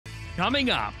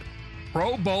Coming up,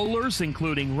 Pro Bowlers,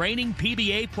 including reigning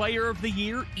PBA Player of the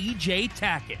Year, E.J.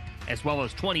 Tackett, as well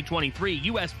as 2023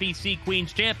 USBC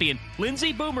Queens Champion,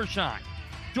 Lindsey Boomershine.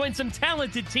 Join some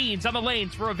talented teams on the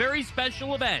lanes for a very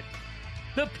special event.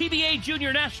 The PBA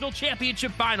Junior National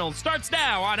Championship Finals starts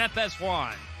now on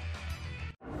FS1.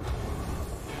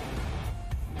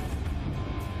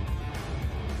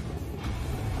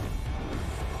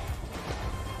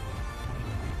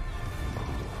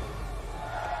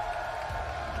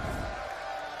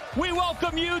 We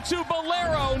welcome you to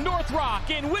Bolero North Rock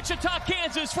in Wichita,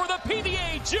 Kansas for the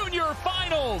PBA Junior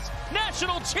Finals.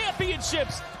 National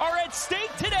championships are at stake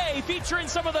today, featuring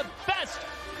some of the best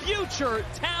future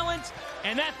talent,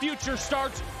 and that future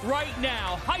starts right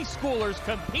now. High schoolers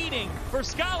competing for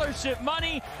scholarship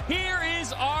money. Here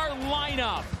is our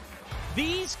lineup.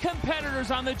 These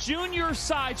competitors on the junior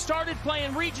side started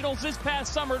playing regionals this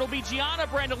past summer. It'll be Gianna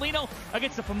Brandolino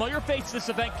against the familiar face of this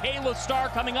event, Kayla Starr,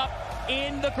 coming up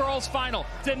in the girls' final.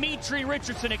 Dimitri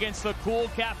Richardson against the cool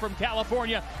cat from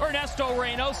California, Ernesto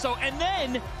Reynoso. And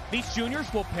then these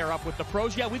juniors will pair up with the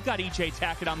pros. Yeah, we've got E.J.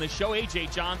 Tackett on this show, A.J.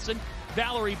 Johnson,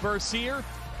 Valerie Bercier,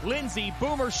 Lindsey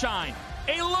Boomershine.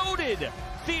 A loaded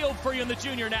field for you in the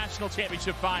Junior National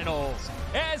Championship Finals.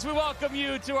 As we welcome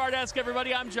you to our desk,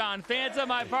 everybody, I'm John Fanta.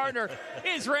 My partner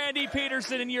is Randy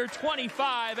Peterson in year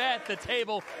 25 at the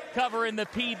table covering the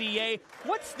PBA.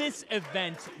 What's this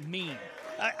event mean?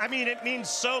 I mean, it means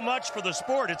so much for the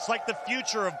sport. It's like the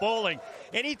future of bowling.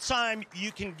 Anytime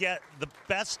you can get the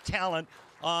best talent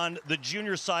on the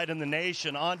junior side in the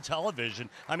nation on television,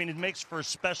 I mean, it makes for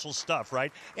special stuff,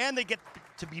 right? And they get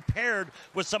to be paired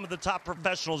with some of the top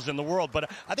professionals in the world. But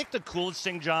I think the coolest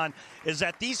thing, John, is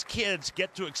that these kids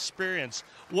get to experience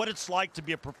what it's like to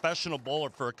be a professional bowler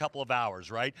for a couple of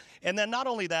hours, right? And then not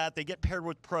only that, they get paired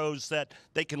with pros that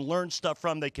they can learn stuff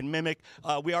from, they can mimic.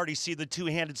 We already see the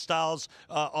two-handed styles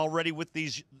already with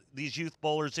these youth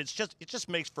bowlers. It just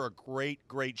makes for a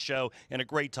great show and a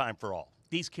great time for all.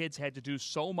 These kids had to do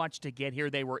so much to get here.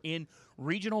 They were in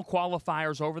regional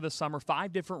qualifiers over the summer,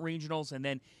 5 different regionals, and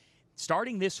then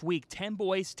starting this week, 10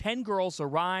 boys, 10 girls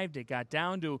arrived. It got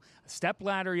down to a step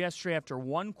ladder yesterday after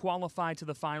one qualified to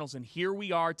the finals, and here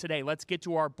we are today. Let's get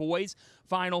to our boys'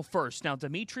 final first. Now,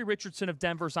 Dimitri Richardson of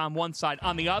Denver's on one side.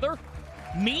 On the other,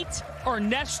 meet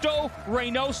Ernesto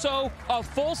Reynoso of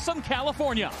Folsom,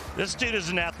 California. This dude is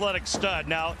an athletic stud.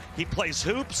 Now, he plays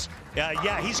hoops.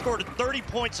 He scored 30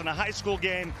 points in a high school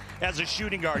game as a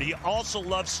shooting guard. He also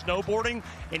loves snowboarding,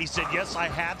 and he said, yes, I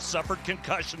have suffered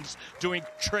concussions doing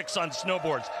tricks on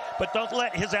snowboards. But don't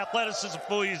let his athleticism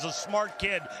fool you. He's a smart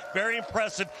kid, very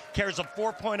impressive, carries a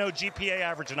 4.0 GPA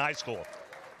average in high school.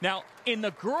 Now, in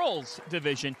the girls'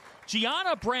 division,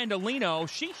 Gianna Brandolino,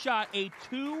 she shot a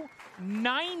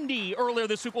 290 earlier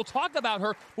this week. We'll talk about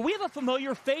her, but we have a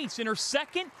familiar face in her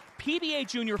second PBA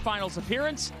Junior Finals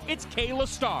appearance. It's Kayla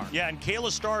Starr. Yeah, and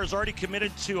Kayla Starr is already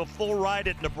committed to a full ride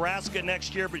at Nebraska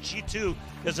next year, but she too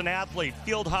is an athlete.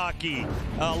 Field hockey,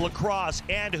 lacrosse,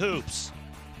 and hoops.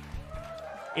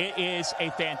 It is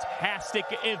a fantastic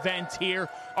event here.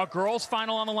 A girls'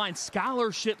 final on the line,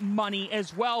 scholarship money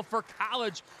as well for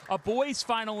college, a boys'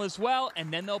 final as well,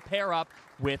 and then they'll pair up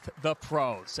with the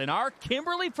pros. And our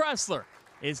Kimberly Pressler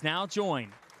is now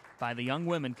joined by the young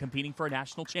women competing for a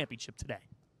national championship today.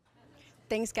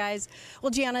 Thanks, guys. Well,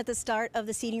 Gianna, at the start of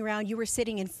the seeding round, you were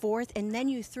sitting in 4th, and then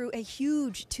you threw a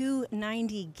huge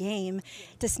 290 game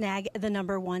to snag the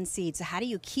 #1 seed. So how do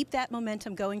you keep that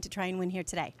momentum going to try and win here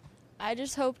today? I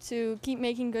just hope to keep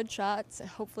making good shots.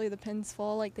 Hopefully the pins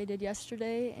fall like they did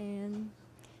yesterday, and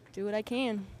do what I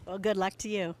can. Well, good luck to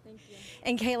you. Thank you.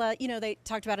 And Kayla, you know, they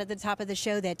talked about at the top of the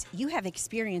show that you have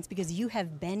experience because you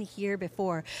have been here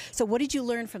before. So what did you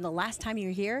learn from the last time you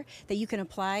were here that you can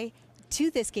apply to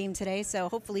this game today? So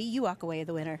hopefully you walk away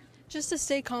the winner. Just to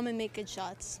stay calm and make good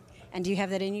shots. And do you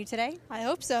have that in you today? I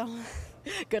hope so.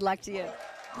 Good luck to you.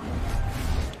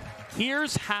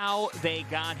 Here's how they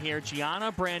got here.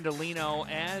 Gianna Brandolino,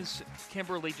 as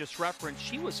Kimberly just referenced,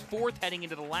 she was 4th heading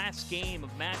into the last game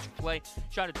of match play.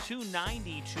 Shot a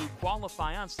 290 to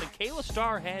qualify on. So Kayla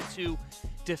Starr had to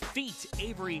defeat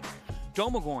Avery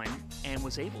Domagoin and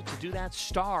was able to do that.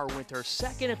 Starr with her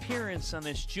second appearance on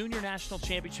this Junior National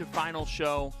Championship final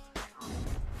show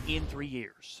in 3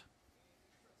 years.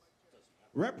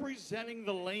 Representing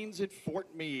the lanes at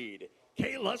Fort Meade,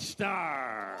 Kayla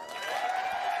Starr.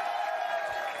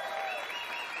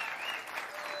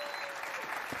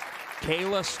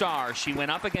 Kayla Starr, she went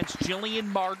up against Jillian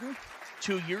Martin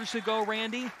 2 years ago,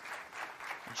 Randy.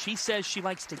 And she says she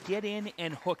likes to get in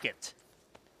and hook it.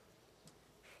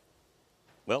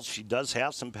 Well, she does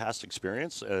have some past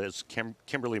experience, as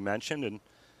Kimberly mentioned, and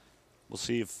We'll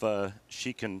see if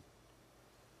she can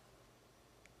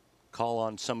call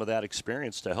on some of that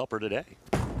experience to help her today.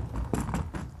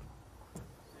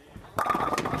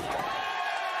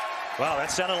 Wow,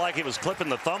 that sounded like he was clipping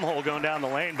the thumb hole going down the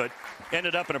lane, but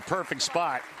ended up in a perfect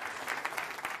spot.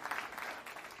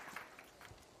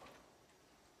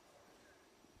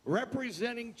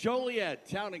 Representing Joliet,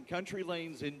 Town and Country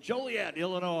Lanes in Joliet,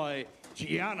 Illinois,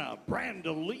 Gianna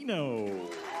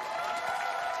Brandolino.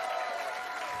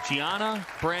 Gianna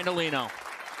Brandolino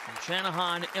from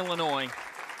Channahon, Illinois.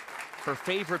 Her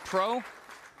favorite pro,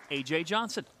 A.J.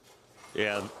 Johnson.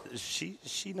 Yeah, she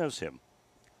knows him,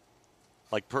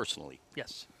 like personally.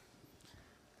 Yes.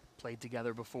 Played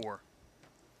together before.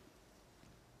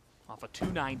 Off a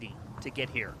 290 to get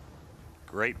here.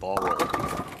 Great ball roll.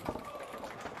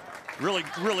 Really,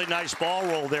 really nice ball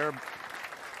roll there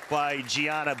by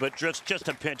Gianna, but just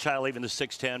a pinch high leaving the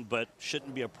 610, but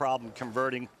shouldn't be a problem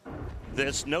converting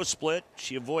this. No split.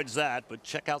 She avoids that, but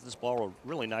check out this ball roll.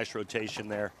 Really nice rotation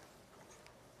there.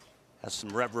 Has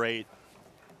some rev rate.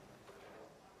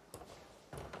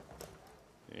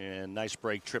 And nice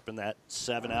break, tripping that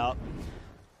 7 out.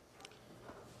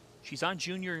 She's on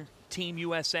Junior Team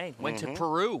USA. Went to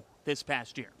Peru this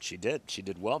past year. She did. She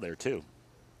did well there, too.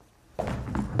 And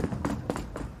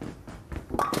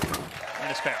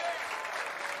a spare.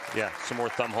 Yeah, some more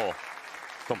thumb hole.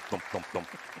 Thump, thump, thump, thump.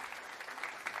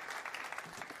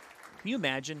 Can you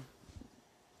imagine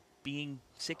being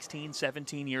 16,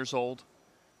 17 years old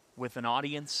with an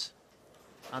audience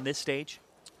on this stage?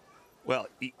 Well,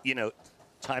 you know,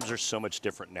 times are so much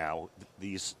different now.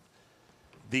 These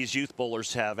youth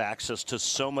bowlers have access to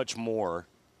so much more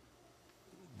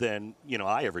than, you know,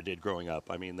 I ever did growing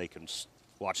up. I mean, they can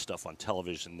watch stuff on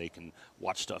television. They can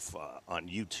watch stuff on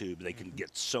YouTube. They can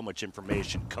get so much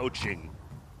information, coaching.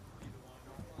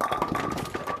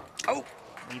 Oh!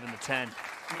 Even the 10.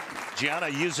 Gianna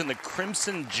using the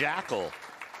Crimson Jackal.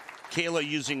 Kayla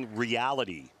using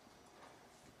Reality.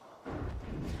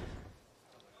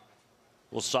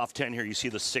 Little soft 10 here. You see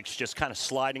the 6 just kind of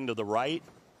sliding to the right.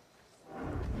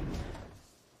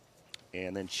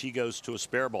 And then she goes to a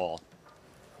spare ball.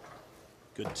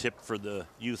 Good tip for the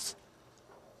youth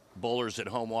bowlers at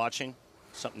home watching.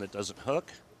 Something that doesn't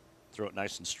hook. Throw it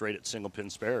nice and straight at single pin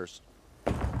spares.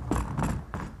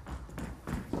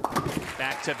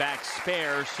 Back-to-back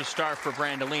spares to start for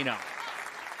Brandolino.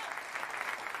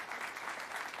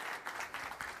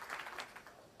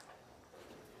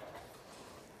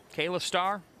 Kayla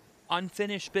Starr,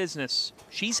 unfinished business.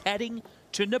 She's heading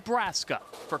to Nebraska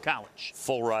for college.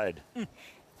 Full ride.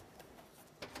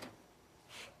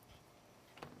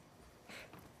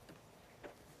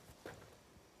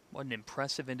 What an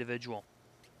impressive individual.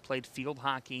 Played field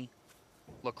hockey,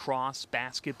 lacrosse,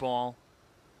 basketball,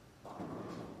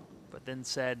 but then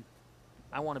said,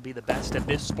 I want to be the best at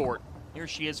this sport. Here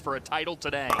she is for a title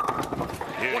today.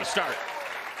 What a start.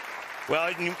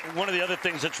 Well, one of the other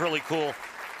things that's really cool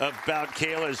about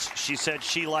Kayla is she said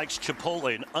she likes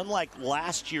Chipotle. And unlike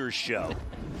last year's show,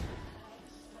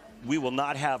 we will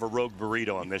not have a rogue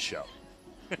burrito on this show.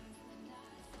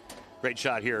 Great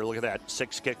shot here. Look at that.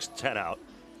 6 kicks, 10 out.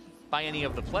 By any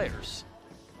of the players.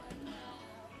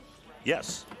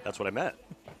 Yes, that's what I meant.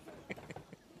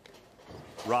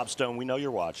 Rob Stone, we know you're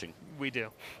watching. We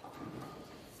do.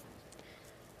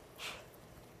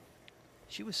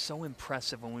 She was so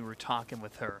impressive when we were talking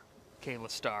with her, Kayla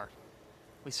Starr.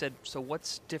 We said, so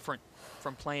what's different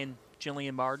from playing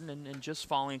Jillian Martin and just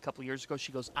falling a couple years ago?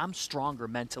 She goes, I'm stronger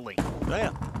mentally. Oh,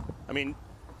 yeah. I mean,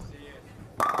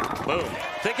 boom.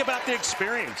 Think about the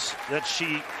experience that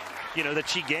she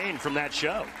gained from that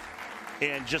show.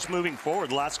 And just moving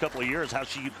forward the last couple of years, how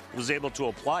she was able to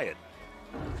apply it.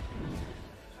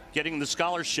 Getting the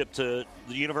scholarship to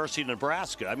the University of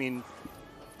Nebraska. I mean,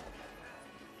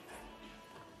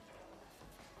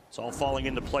 it's all falling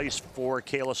into place for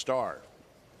Kayla Starr.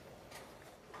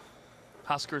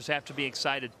 Huskers have to be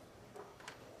excited.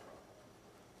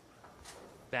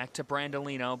 Back to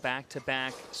Brandolino,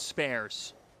 back-to-back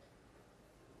spares.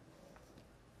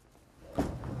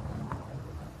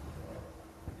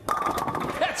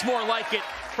 That's more like it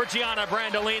for Gianna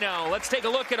Brandolino. Let's take a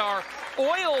look at our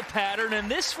oil pattern,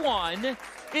 and this one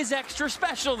is extra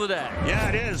special today. Yeah,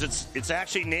 it is. It's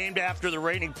actually named after the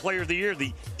reigning player of the year,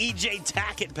 the E.J.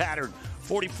 Tackett pattern.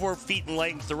 44 feet in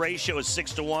length. The ratio is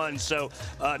 6-to-1, so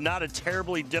not a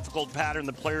terribly difficult pattern.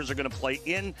 The players are going to play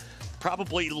in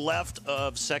probably left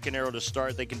of second arrow to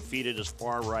start. They can feed it as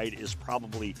far right as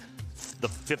probably the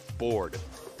 5th board.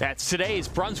 That's today's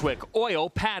Brunswick oil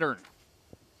pattern.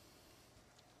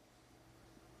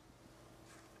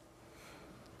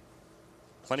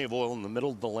 Plenty of oil in the middle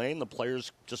of the lane. The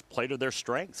players just play to their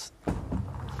strengths.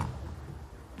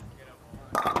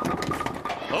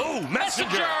 Oh,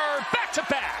 Messenger. Back to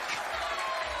back.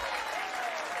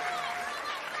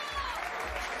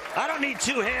 I don't need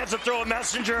two hands to throw a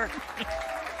Messenger.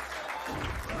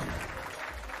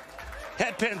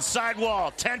 Head pin,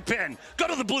 sidewall, 10 pin. Go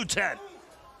to the blue tent.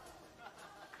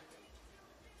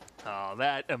 Oh,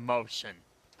 that emotion.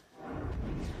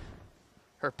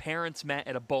 Her parents met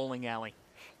at a bowling alley.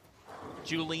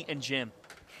 Julie and Jim.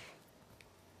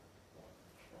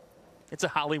 It's a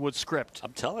Hollywood script.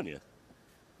 I'm telling you.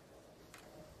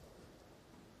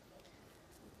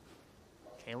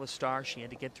 Kayla Starr, she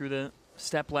had to get through the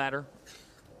step ladder.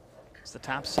 It's the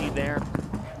top seed there.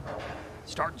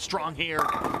 Starting strong here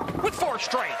with 4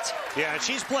 straight. Yeah,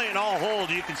 she's playing all hold.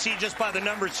 You can see just by the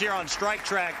numbers here on Strike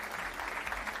Track.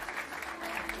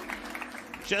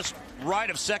 Just right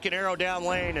of second arrow down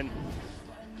lane, and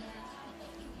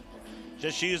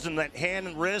just using that hand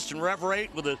and wrist and rev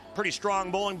rate with a pretty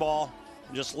strong bowling ball.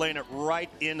 Just laying it right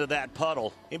into that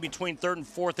puddle. In between third and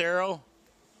fourth arrow.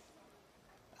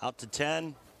 Out to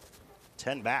 10.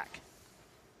 10 back.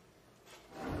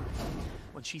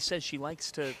 When she says she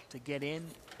likes to get in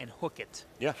and hook it.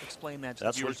 Yeah. Explain that to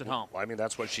the viewers at home. I mean,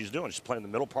 that's what she's doing. She's playing the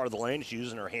middle part of the lane. She's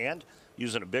using her hand,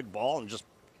 using a big ball, and just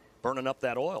burning up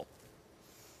that oil.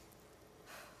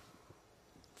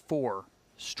 4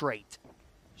 straight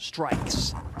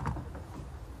strikes.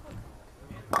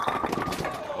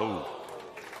 Oh.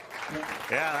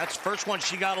 Yeah, that's the first one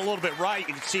she got a little bit right.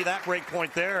 You can see that break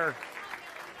point there.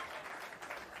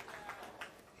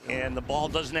 And the ball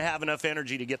doesn't have enough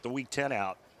energy to get the weak 10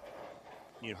 out.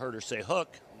 You heard her say hook.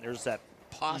 There's that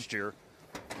posture.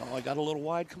 Oh, I got a little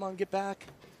wide. Come on, get back.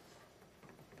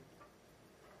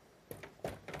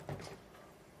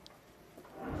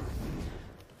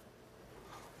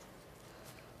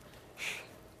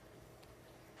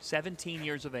 "17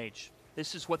 years of age.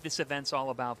 This is what this event's all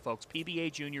about, folks.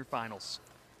 PBA Junior Finals.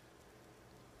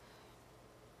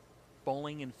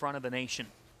 Bowling in front of the nation.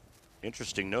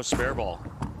 Interesting, no spare ball.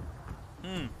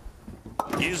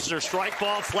 Uses her strike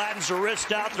ball, flattens her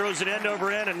wrist out, throws it end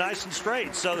over end, and nice and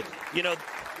straight. So, you know,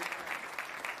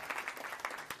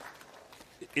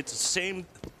 it's the same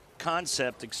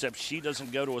concept, except she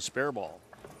doesn't go to a spare ball.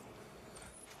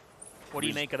 What do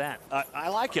you make of that? I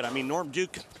like it. I mean, Norm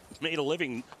Duke made a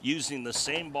living using the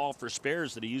same ball for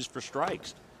spares that he used for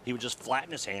strikes. He would just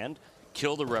flatten his hand,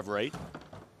 kill the rev rate.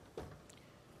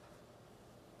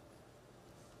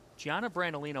 Gianna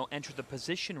Brandolino entered the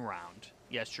position round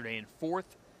yesterday in 4th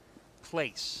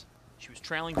place. She was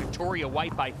trailing Victoria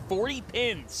White by 40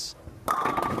 pins.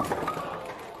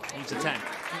 Needs a 10.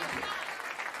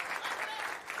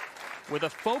 With a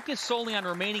focus solely on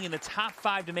remaining in the top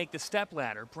 5 to make the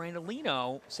stepladder,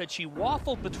 Brandolino said she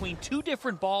waffled between 2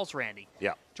 different balls, Randy.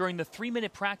 Yeah. During the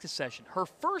 3-minute practice session. Her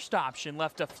first option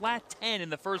left a flat 10 in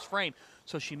the first frame,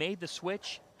 so she made the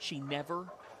switch. She never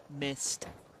missed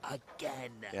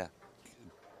again. Yeah.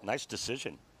 Nice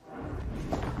decision.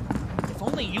 If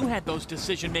only you had those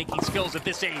decision-making skills at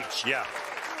this age. Yeah.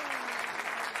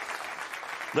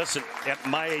 Listen, at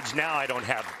my age now, I don't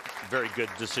have very good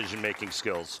decision-making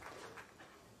skills.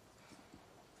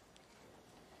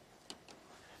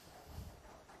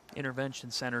 Intervention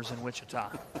centers in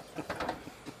Wichita.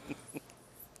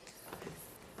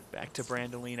 Back to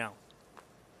Brandolino.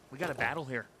 We got a battle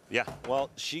here. Yeah, well,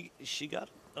 she got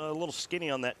a little skinny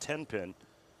on that 10 pin,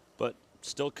 but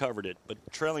still covered it. But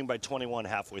trailing by 21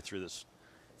 halfway through this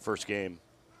first game.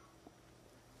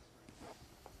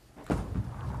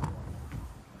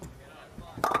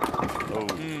 Oh,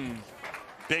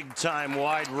 big time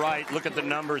wide right. Look at the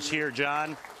numbers here,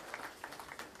 John.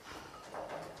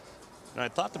 And I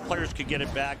thought the players could get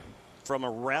it back from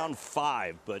around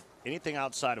 5, but anything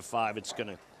outside of 5, it's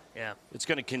gonna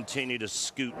continue to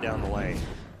scoot down the lane.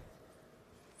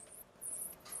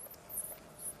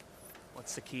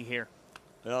 What's the key here?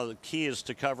 Well, the key is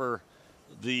to cover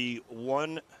the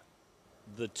 1,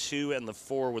 the 2, and the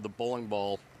 4 with a bowling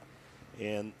ball,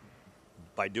 and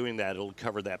by doing that, it'll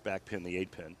cover that back pin, the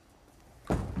 8 pin.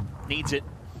 Needs it.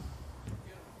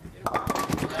 Got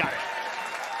it.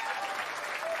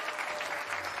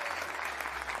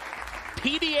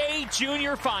 PBA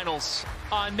Junior Finals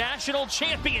on National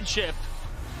Championship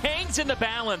hangs in the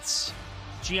balance.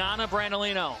 Gianna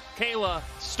Brandolino, Kayla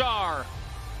Starr.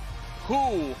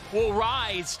 Who will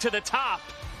rise to the top?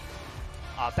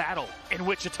 A battle in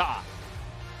Wichita.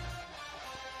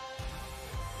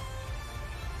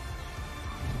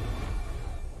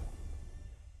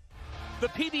 The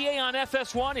PBA on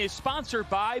FS1 is sponsored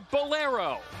by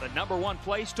Bolero, the #1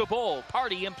 place to bowl,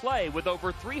 party, and play with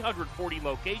over 340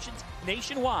 locations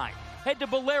nationwide. Head to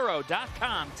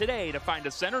Bolero.com today to find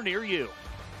a center near you.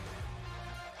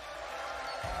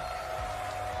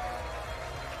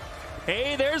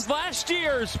 Hey, there's last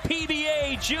year's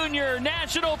PBA Junior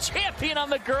National Champion on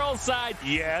the girls' side.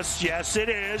 Yes, yes, it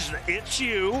is. It's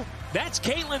you. That's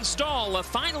Caitlin Stahl, a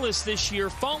finalist this year,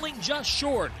 falling just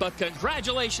short. But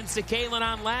congratulations to Caitlin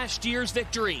on last year's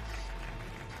victory.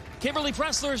 Kimberly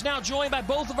Pressler is now joined by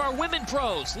both of our women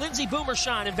pros, Lindsay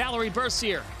Boomershine and Valerie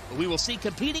Bercier, who we will see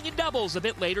competing in doubles a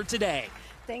bit later today.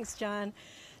 Thanks, John.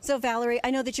 So, Valerie,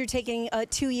 I know that you're taking a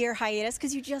 2-year hiatus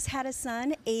because you just had a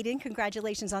son, Aiden.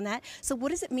 Congratulations on that. So what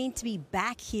does it mean to be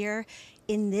back here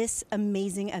in this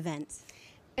amazing event?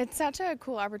 It's such a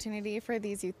cool opportunity for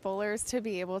these youth bowlers to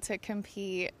be able to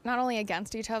compete not only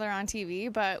against each other on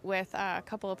TV, but with a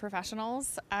couple of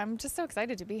professionals. I'm just so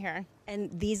excited to be here. And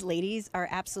these ladies are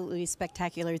absolutely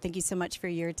spectacular. Thank you so much for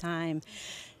your time.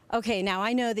 Okay, now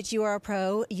I know that you are a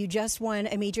pro. You just won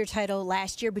a major title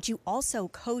last year, but you also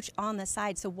coach on the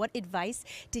side. So what advice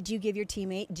did you give your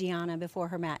teammate Gianna before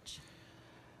her match?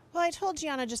 Well, I told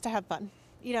Gianna just to have fun.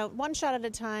 You know, one shot at a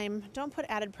time. Don't put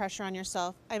added pressure on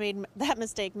yourself. I made that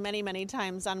mistake many, many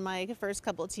times on my first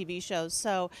couple of TV shows.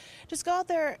 So just go out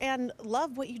there and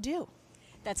love what you do.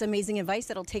 That's amazing advice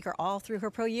that'll take her all through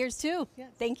her pro years, too.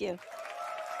 Yes. Thank you.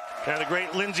 Yeah, the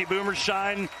great Lindsay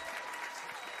Boomershine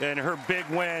and her big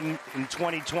win in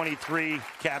 2023,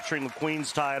 capturing the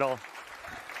Queen's title.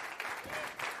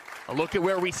 A look at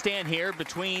where we stand here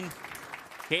between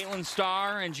Caitlin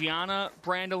Starr and Gianna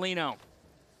Brandolino.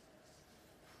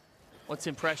 What's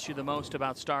impressed you the most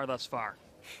about Starr thus far?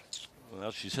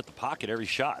 Well, she's hit the pocket every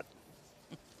shot.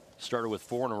 Started with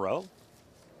 4 in a row.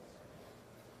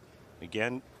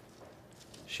 Again,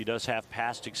 she does have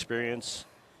past experience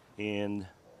in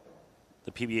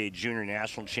the PBA Junior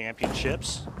National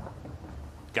Championships.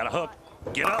 Got a hook.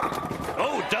 Get up.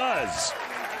 Oh, does.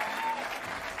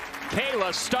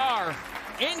 Kayla Starr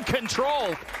in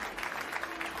control.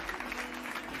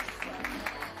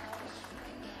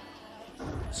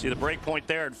 See the break point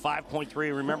there at 5.3.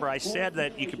 Remember, I said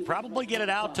that you could probably get it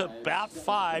out to about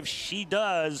 5. She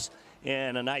does.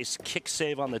 And a nice kick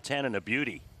save on the 10 and a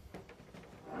beauty.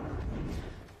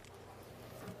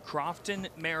 Crofton,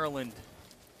 Maryland.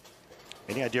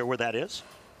 Any idea where that is?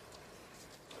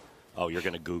 Oh, you're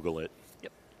going to Google it.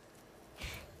 Yep.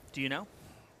 Do you know?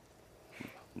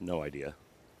 No idea.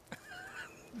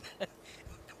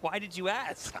 Why did you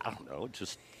ask? I don't know.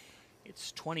 Just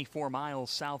It's 24 miles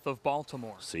south of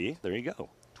Baltimore. see, there you go.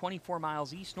 24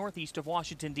 miles east-northeast of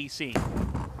Washington, D.C.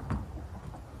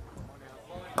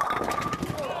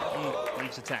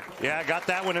 Leaves the 10. Yeah, I got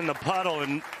that one in the puddle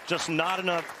and just not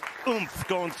enough oomph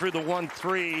going through the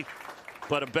 1-3.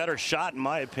 But a better shot, in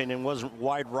my opinion, wasn't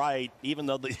wide right. Even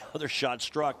though the other shot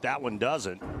struck, that one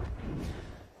doesn't.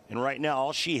 And right now,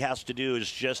 all she has to do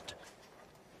is just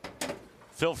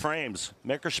fill frames,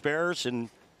 make her spares, and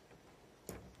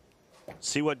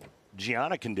see what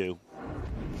Gianna can do.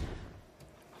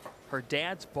 Her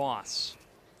dad's boss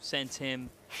sent him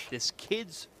this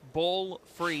Kids Bowl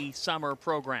Free summer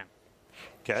program.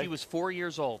 Okay. She was 4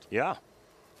 years old. Yeah.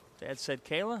 Dad said,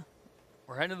 Kayla,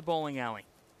 we're heading to the bowling alley.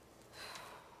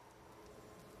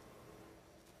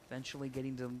 Eventually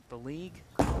getting to the league,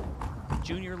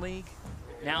 junior league.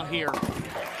 Now here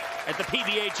at the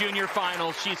PBA Junior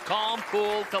Finals. She's calm,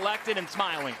 cool, collected, and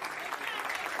smiling.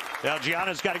 Now,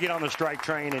 Gianna's got to get on the strike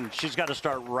train, and she's got to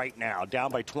start right now.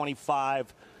 Down by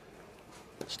 25,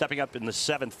 stepping up in the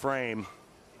 7th frame.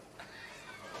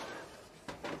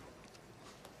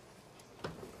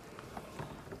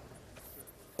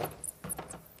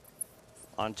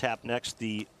 On tap next,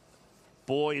 the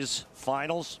boys'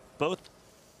 finals. Both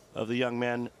of the young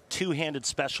men, two-handed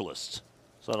specialists.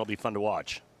 So that'll be fun to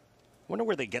watch. Wonder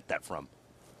where they get that from,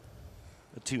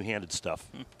 the two-handed stuff.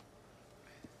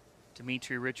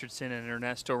 Dimitri Richardson and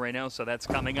Ernesto Reynoso, that's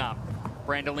coming up.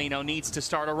 Brandolino needs to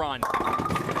start a run.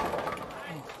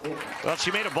 Well,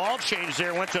 she made a ball change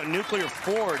there, went to a nuclear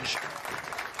forge.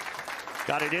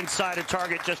 Got it inside a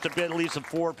target just a bit, leaves a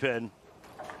 4-pin.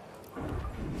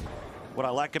 What I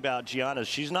like about Gianna is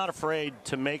she's not afraid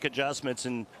to make adjustments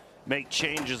and make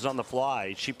changes on the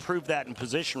fly. She proved that in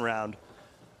position round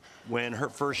when her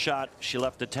first shot, she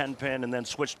left the 10-pin and then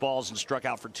switched balls and struck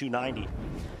out for 290.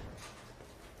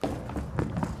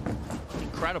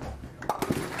 Incredible.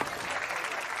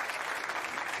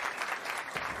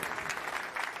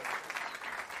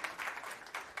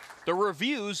 The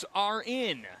reviews are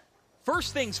in.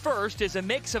 First things first is a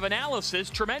mix of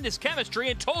analysis, tremendous chemistry,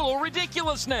 and total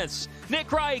ridiculousness.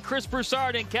 Nick Wright, Chris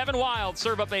Broussard, and Kevin Wild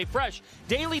serve up a fresh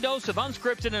daily dose of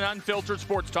unscripted and unfiltered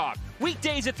sports talk.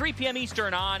 Weekdays at 3 p.m.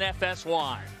 Eastern on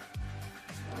FS1.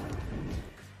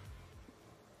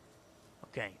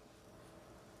 Okay.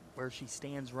 Where she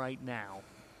stands right now,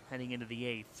 heading into the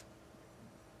 8th.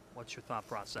 What's your thought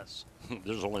process?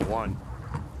 There's only one.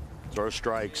 Throw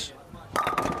strikes.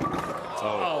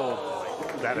 Oh.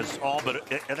 That is all, but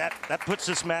that puts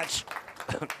this match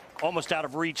almost out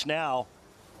of reach now,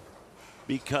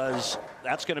 because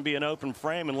that's going to be an open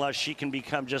frame unless she can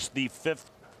become just the 5th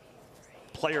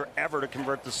player ever to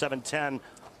convert the 710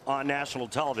 on national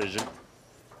television.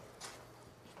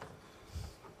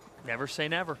 Never say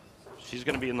never. She's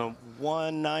going to be in the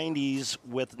 190s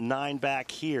with 9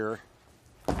 back here.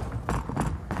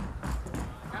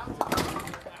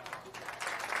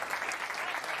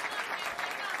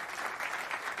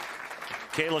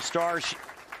 Kayla Starr,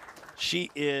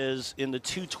 she is in the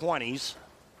 220s,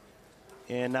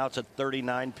 and now it's a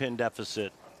 39-pin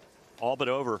deficit, all but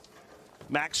over.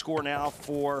 Max score now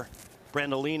for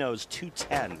Brandolino's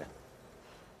 210.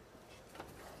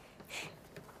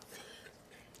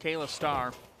 Kayla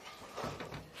Starr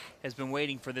has been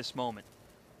waiting for this moment.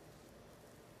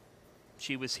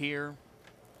 She was here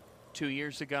 2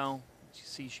 years ago. You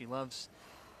see, she loves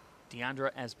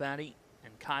Deandra Asbati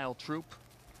and Kyle Troop.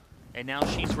 And now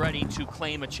she's ready to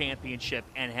claim a championship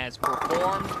and has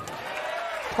performed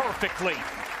perfectly.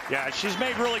 Yeah, she's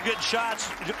made really good shots.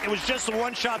 It was just the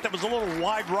one shot that was a little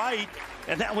wide right,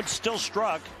 and that one still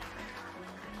struck.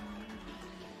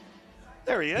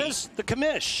 There he is, the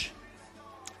commish.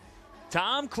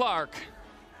 Tom Clark.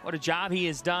 What a job he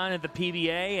has done at the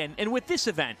PBA. And with this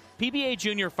event, PBA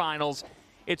Junior Finals,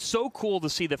 it's so cool to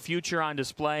see the future on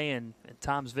display and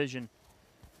Tom's vision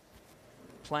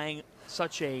playing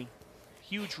such a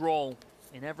huge role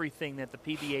in everything that the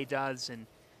PBA does, and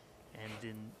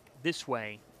in this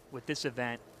way, with this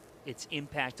event, its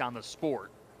impact on the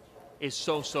sport is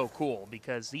so cool,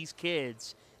 because these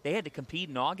kids, they had to compete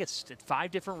in August at 5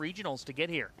 different regionals to get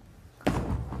here.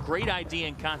 Great idea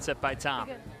and concept by Tom.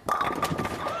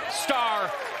 Starr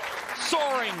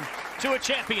soaring to a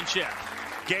championship.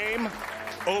 Game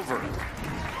over.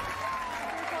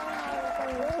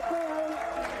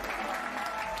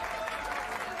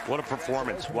 What a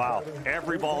performance. Wow.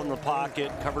 Every ball in the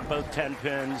pocket, covered both 10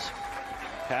 pins.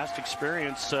 Past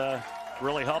experience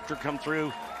really helped her come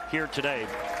through here today.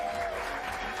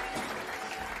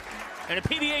 And a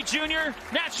PBA Junior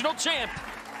National Champ.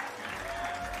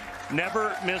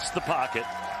 Never missed the pocket.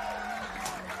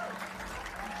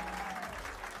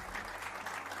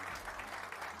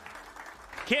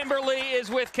 Kimberly is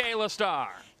with Kayla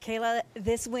Starr. Kayla,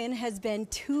 this win has been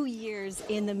 2 years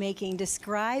in the making.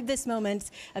 Describe this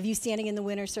moment of you standing in the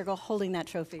winner's circle holding that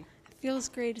trophy. Feels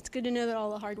great. It's good to know that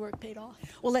all the hard work paid off.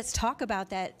 Well, let's talk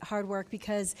about that hard work,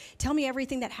 because tell me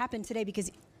everything that happened today, because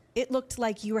it looked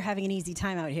like you were having an easy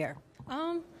time out here.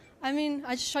 I mean,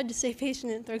 I just tried to stay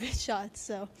patient and throw good shots,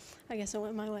 so I guess it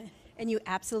went my way. And you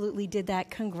absolutely did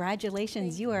that.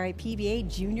 Congratulations. You are a PBA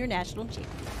Junior National Champion.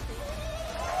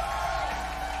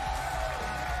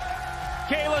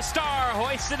 Kayla Starr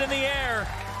hoisted in the air,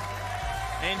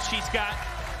 and she's got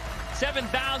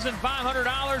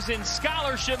 $7,500 in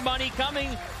scholarship money coming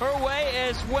her way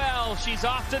as well. She's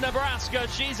off to Nebraska.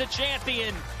 She's a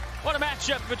champion. What a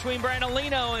matchup between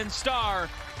Brandolino and Starr,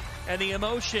 and the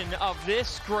emotion of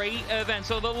this great event.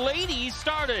 So the ladies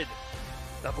started.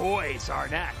 The boys are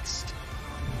next.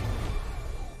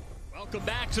 Welcome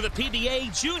back to the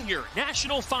PBA Junior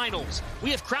National Finals.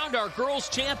 We have crowned our girls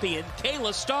champion,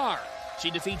 Kayla Starr. She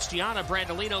defeats Gianna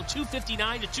Brandolino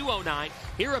 259-209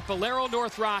 here at Valero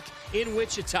North Rock in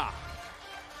Wichita.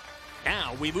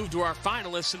 Now we move to our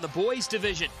finalists in the boys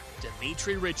division,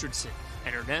 Dimitri Richardson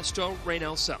and Ernesto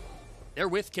Reynoso. They're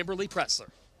with Kimberly Pressler.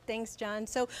 Thanks, John.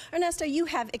 So, Ernesto, you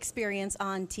have experience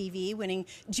on TV, winning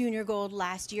junior gold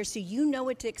last year, so you know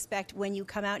what to expect when you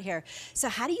come out here. So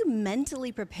how do you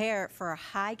mentally prepare for a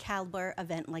high-caliber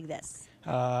event like this?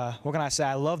 What can I say?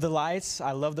 I love the lights,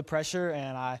 I love the pressure,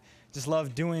 and I just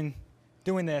love doing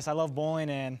this. I love bowling,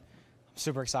 and I'm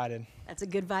super excited. That's a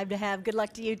good vibe to have. Good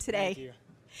luck to you today. Thank you.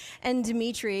 And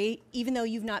Dimitri, even though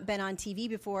you've not been on TV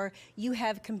before, you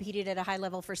have competed at a high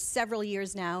level for several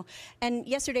years now. And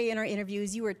yesterday in our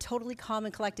interviews, you were totally calm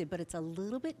and collected, but it's a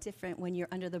little bit different when you're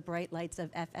under the bright lights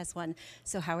of FS1.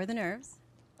 So how are the nerves?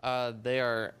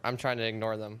 I'm trying to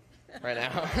ignore them right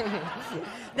now.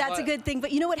 That's a good thing.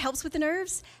 But you know what helps with the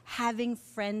nerves? Having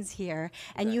friends here.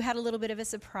 And you had a little bit of a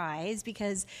surprise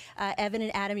because Evan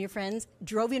and Adam, your friends,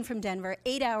 drove in from Denver,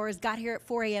 8 hours, got here at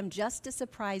 4 a.m. just to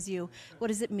surprise you. What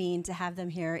does it mean to have them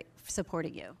here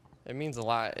supporting you? It means a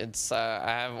lot. It's I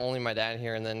have only my dad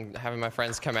here, and then having my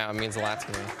friends come out means a lot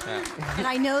to me. Yeah. And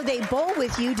I know they bowl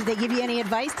with you. Did they give you any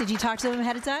advice? Did you talk to them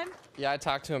ahead of time? Yeah, I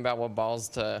talked to him about what balls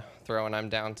to throw, and I'm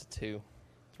down to 2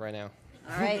 right now.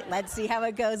 All right, let's see how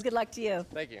it goes. Good luck to you.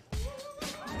 Thank you.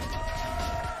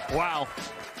 Wow,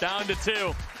 down to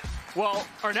 2. Well,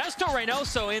 Ernesto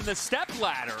Reynoso in the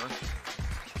stepladder,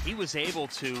 he was able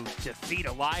to defeat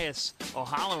Elias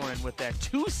O'Halloran with that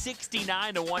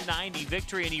 269-190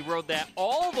 victory, and he rode that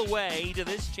all the way to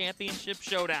this championship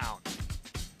showdown.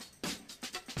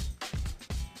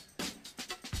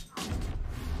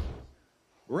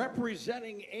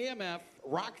 Representing AMF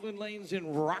Rockland Lanes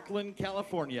in Rockland,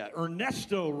 California,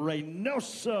 Ernesto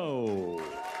Reynoso.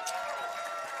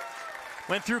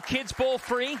 Went through Kids Bowl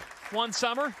free one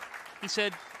summer. He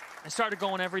said, I started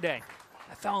going every day.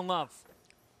 I fell in love.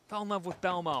 Fell in love with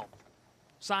Belmo,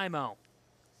 Simo.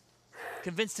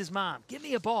 Convinced his mom, give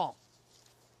me a ball.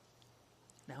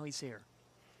 Now he's here.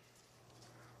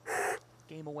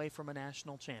 Game away from a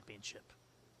national championship.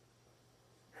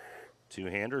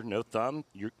 Two-hander, no thumb.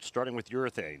 You're starting with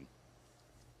urethane.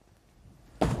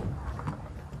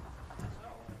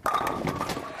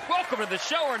 Welcome to the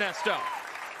show, Ernesto.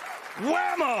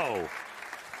 Whammo!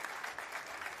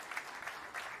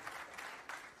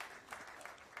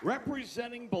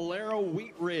 Representing Bolero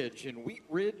Wheat Ridge in Wheat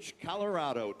Ridge,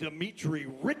 Colorado, Dimitri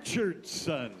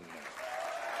Richardson.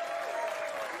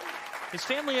 His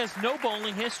family has no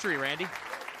bowling history, Randy.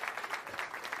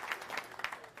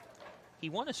 He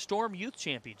won a Storm Youth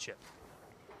Championship.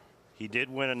 He did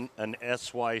win an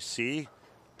SYC,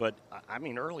 but, I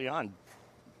mean, early on,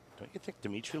 don't you think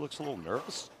Dimitri looks a little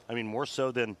nervous? I mean, more so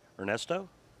than Ernesto?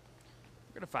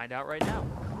 We're going to find out right now.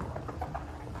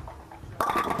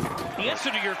 The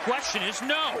answer to your question is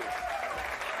no.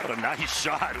 What a nice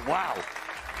shot. Wow.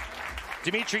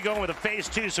 Dimitri going with a phase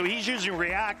 2, so he's using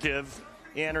reactive,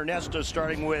 and Ernesto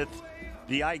starting with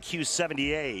the IQ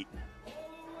 78.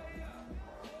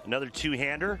 Another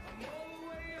two-hander.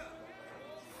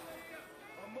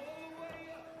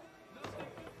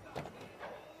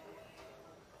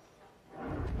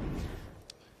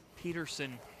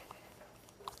 Peterson,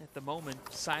 at the moment,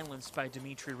 silenced by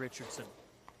Dimitri Richardson.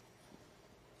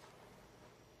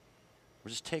 We're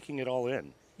just taking it all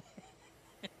in.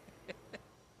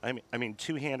 I mean,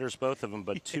 two-handers, both of them,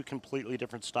 but two completely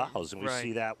different styles. And we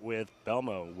see that with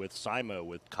Belmo, with Simo,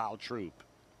 with Kyle Troop.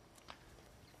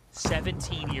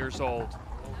 17 years old.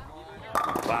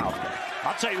 Wow.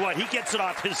 I'll tell you what, he gets it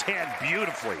off his hand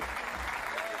beautifully.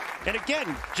 And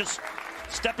again, just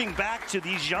stepping back to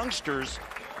these youngsters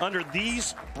under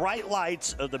these bright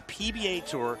lights of the PBA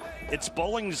Tour. It's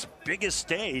bowling's biggest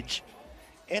stage,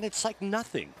 and it's like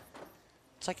nothing.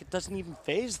 It's like it doesn't even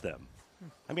faze them.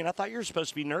 I mean, I thought you were supposed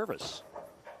to be nervous.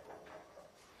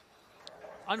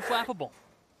 Unflappable.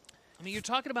 I mean, you're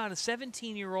talking about a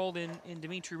 17-year-old in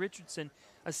Dimitri Richardson,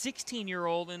 a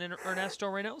 16-year-old in Ernesto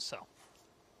Reynoso.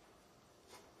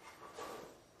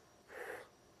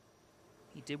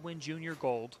 He did win junior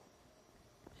gold,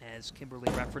 as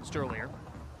Kimberly referenced earlier.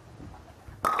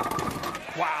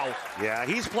 Wow. Yeah,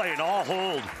 he's playing all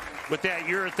hold with that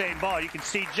urethane ball. You can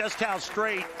see just how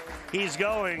straight he's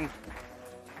going.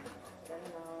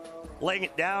 Laying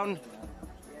it down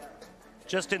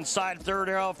just inside third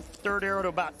arrow to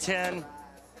about 10.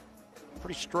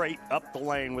 Pretty straight up the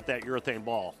lane with that urethane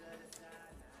ball.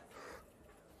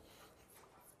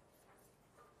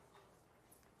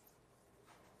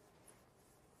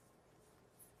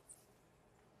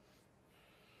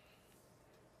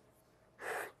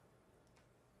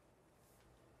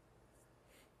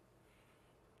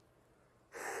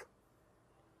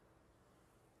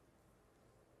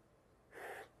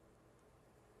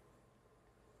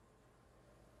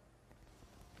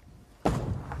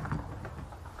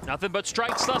 Nothing but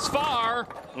strikes thus far.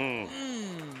 Not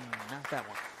that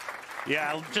one.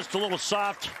 Yeah, just a little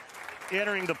soft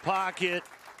entering the pocket.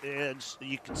 And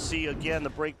you can see, again, the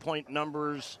breakpoint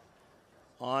numbers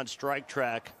on strike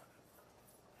track.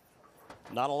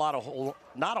 Not a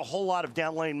whole lot of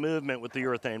down lane movement with the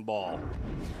urethane ball.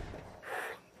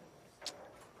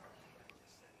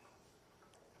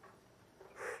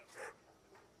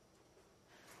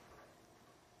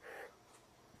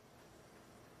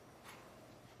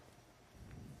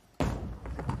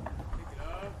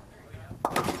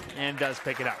 And does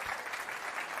pick it up.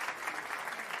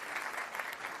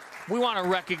 We want to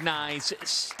recognize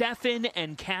Stefan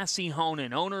and Cassie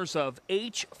Honan, owners of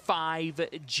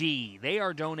H5G. They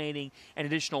are donating an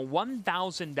additional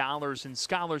 $1,000 in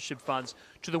scholarship funds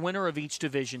to the winner of each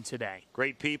division today.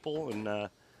 Great people, and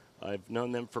I've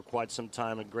known them for quite some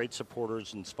time, and great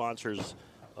supporters and sponsors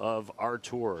of our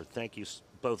tour. Thank you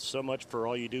both so much for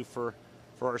all you do for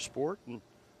our sport and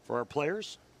for our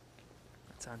players.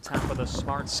 That's on top of the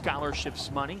Smart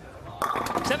Scholarships money.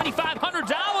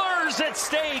 $7,500 at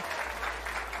stake.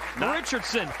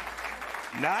 Richardson.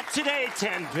 Not today,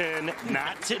 Tenpin.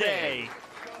 Not today.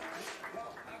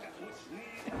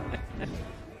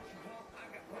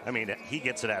 I mean, he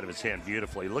gets it out of his hand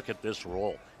beautifully. Look at this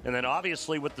roll. And then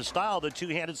obviously with the style, the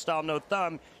two-handed style, no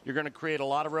thumb, you're going to create a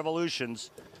lot of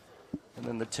revolutions. And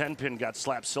then the 10-pin got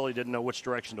slapped silly, didn't know which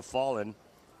direction to fall in.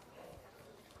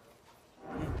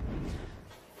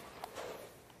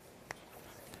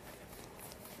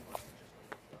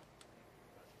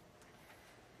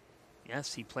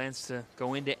 Yes, he plans to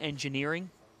go into engineering.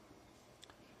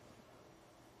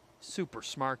 Super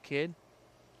smart kid.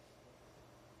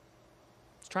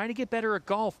 He's trying to get better at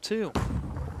golf, too.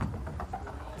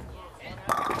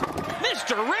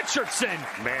 Mr. Richardson!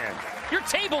 Man. Your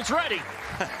table's ready.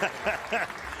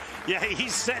 Yeah,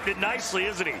 he's setting it nicely,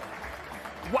 isn't he?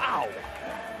 Wow.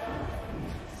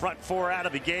 Front four out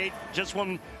of the gate. Just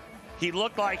when he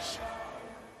looked like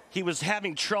he was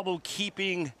having trouble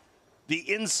keeping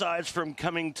the insides from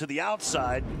coming to the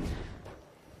outside,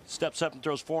 steps up and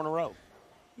throws 4 in a row.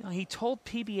 You know, he told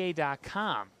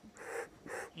PBA.com,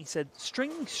 he said,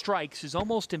 stringing strikes is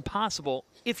almost impossible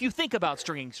if you think about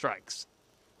stringing strikes.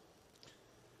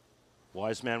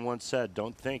 Wise man once said,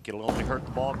 don't think, it'll only hurt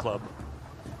the ball club.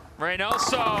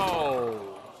 Reynoso,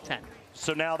 10.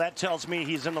 So now that tells me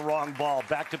he's in the wrong ball.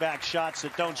 Back-to-back shots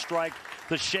that don't strike.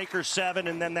 The shaker 7,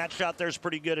 and then that shot there's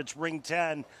pretty good. It's ring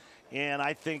 10. And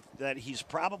I think that he's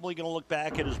probably going to look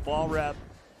back at his ball rep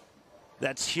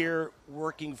that's here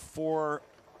working for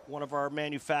one of our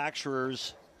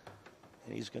manufacturers.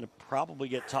 And he's going to probably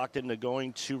get talked into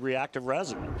going to reactive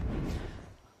resin.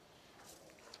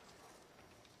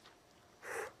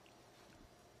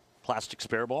 Plastic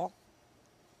spare ball.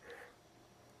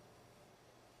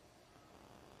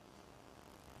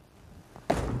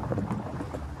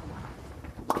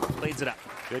 Blades it up.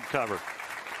 Good cover.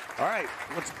 All right,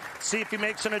 let's see if he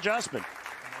makes an adjustment.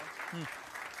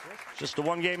 Just a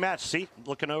one-game match. See,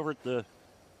 looking over at the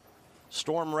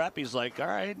Storm rep, he's like, all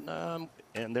right,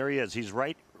 and there he is. He's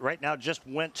right now just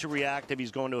went to reactive. He's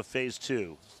going to a phase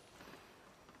 2.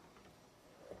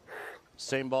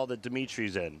 Same ball that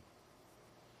Dimitri's in.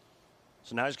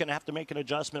 So now he's going to have to make an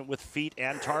adjustment with feet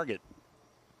and target.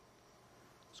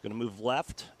 He's going to move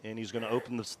left, and he's going to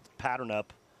open this pattern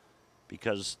up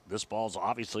because this ball's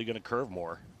obviously going to curve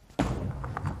more.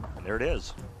 And there it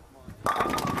is.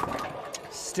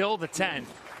 Still the 10.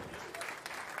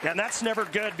 And that's never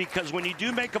good because when you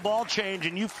do make a ball change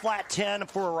and you flat 10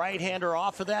 for a right-hander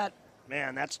off of that,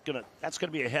 man, that's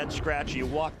gonna be a head scratch. You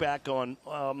walk back going,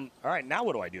 all right, now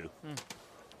what do I do?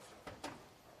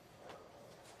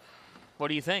 What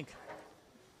do you think?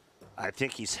 I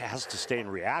think he has to stay in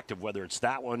reactive, whether it's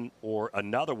that one or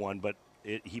another one, but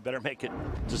he better make a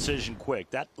decision quick.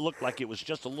 That looked like it was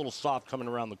just a little soft coming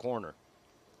around the corner.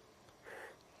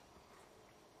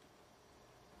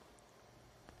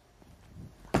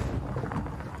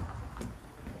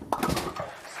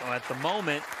 So at the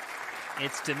moment,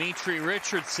 it's Dimitri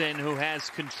Richardson who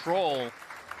has control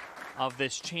of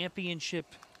this championship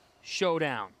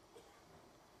showdown.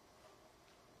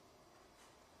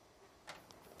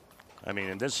 I mean,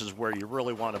 and this is where you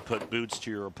really want to put boots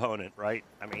to your opponent, right?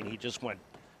 I mean, he just went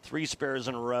 3 spares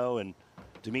in a row, and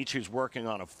Dimitri's working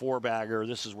on a 4-bagger.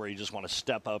 This is where you just want to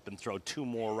step up and throw 2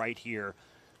 more right here,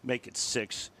 make it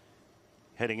 6,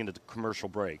 heading into the commercial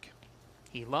break.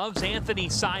 He loves Anthony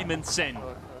Simonson.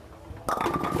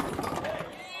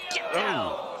 Get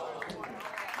down.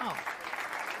 Oh.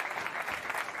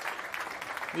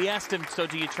 We asked him, so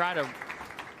do you try to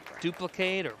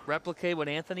duplicate or replicate what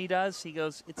Anthony does? He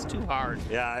goes, it's too hard.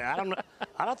 Yeah,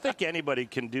 I don't think anybody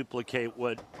can duplicate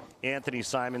what Anthony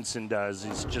Simonson does.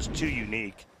 He's just too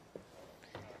unique.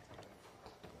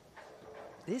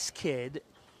 This kid,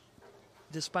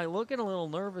 despite looking a little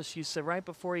nervous, you said right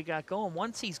before he got going,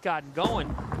 once he's gotten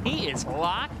going, he is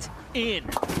locked in.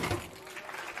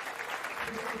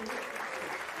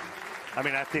 I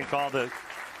mean, I think all the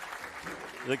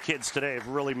kids today have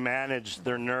really managed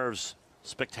their nerves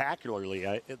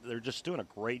spectacularly. They're just doing a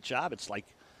great job. It's like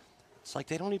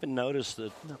they don't even notice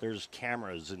that there's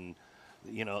cameras, and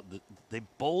you know they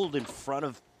bowled in front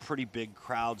of pretty big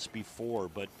crowds before,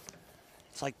 but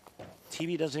it's like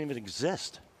TV doesn't even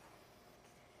exist.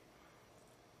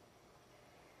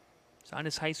 He's on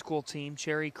his high school team,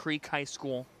 Cherry Creek High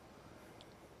School.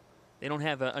 They don't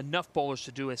have enough bowlers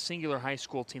to do a singular high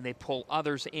school team. They pull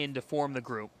others in to form the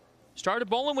group. Started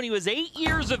bowling when he was 8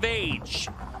 years of age.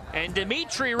 And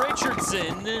Dimitri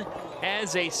Richardson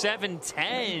has a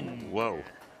 7-10. Whoa.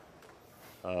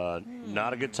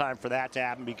 Not a good time for that to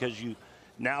happen because you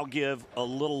now give a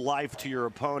little life to your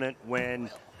opponent when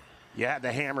you had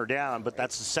the hammer down. But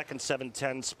that's the second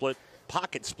 7-10 split,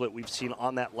 pocket split we've seen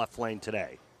on that left lane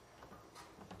today.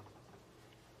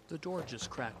 The door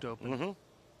just cracked open.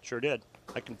 Sure did.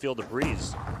 I can feel the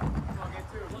breeze.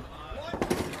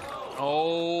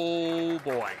 Oh,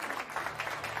 boy.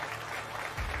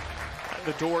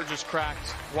 The door just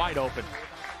cracked wide open.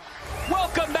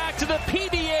 Welcome back to the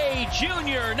PBA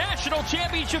Junior National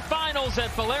Championship Finals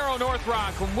at Bolero North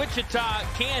Rock from Wichita,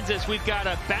 Kansas. We've got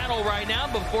a battle right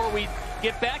now. Before we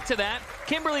get back to that,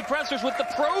 Kimberly Pressers with the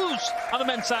pros on the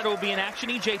men's side will be in action.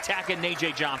 EJ Tackett and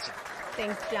AJ Johnson.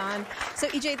 Thanks, John. So,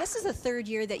 EJ, this is the third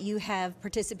year that you have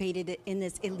participated in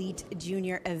this elite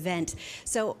junior event.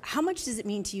 So how much does it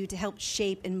mean to you to help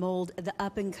shape and mold the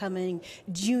up-and-coming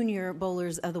junior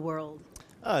bowlers of the world?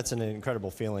 It's an incredible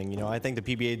feeling. You know, I think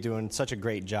the PBA is doing such a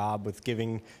great job with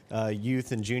giving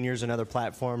youth and juniors another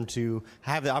platform to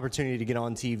have the opportunity to get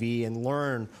on TV and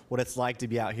learn what it's like to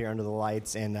be out here under the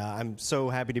lights. And I'm so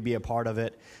happy to be a part of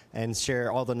it and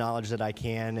share all the knowledge that I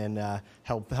can and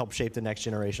help shape the next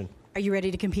generation. Are you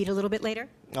ready to compete a little bit later?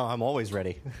 Oh, I'm always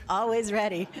ready. Always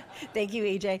ready. Thank you,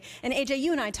 AJ. And AJ,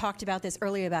 you and I talked about this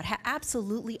earlier about how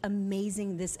absolutely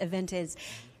amazing this event is.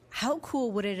 How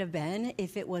cool would it have been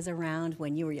if it was around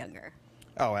when you were younger?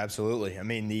 Oh, absolutely. I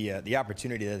mean, the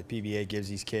opportunity that the PBA gives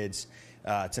these kids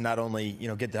to not only, you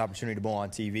know, get the opportunity to bowl on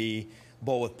TV,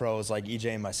 bowl with pros like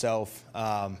EJ and myself,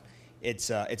 it's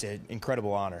an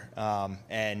incredible honor.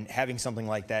 And having something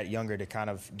like that younger to kind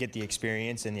of get the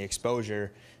experience and the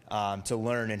exposure to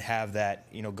learn and have that,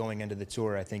 you know, going into the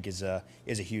tour, I think is a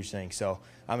huge thing. So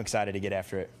I'm excited to get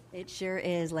after it. It sure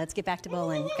is. Let's get back to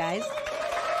bowling, guys.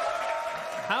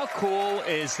 How cool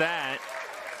is that,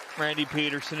 Randy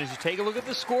Peterson, as you take a look at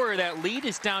the score? That lead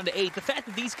is down to 8. The fact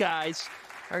that these guys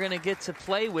are going to get to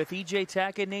play with EJ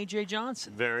Tackett and AJ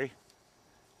Johnson. Very.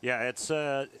 Yeah, it's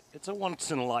a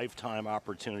once-in-a-lifetime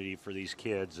opportunity for these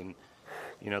kids. And,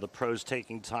 you know, the pros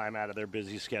taking time out of their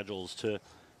busy schedules to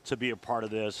be a part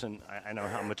of this. And I know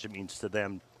how much it means to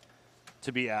them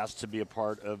to be asked to be a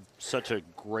part of such a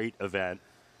great event.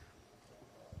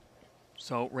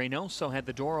 So Reynoso had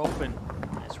the door open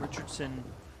as Richardson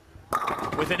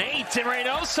with an 8, and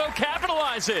Reynoso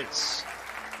capitalizes.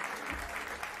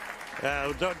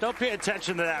 Don't pay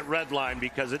attention to that red line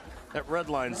because that red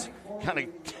line's kind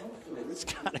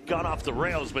of gone off the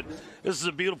rails. But this is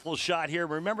a beautiful shot here.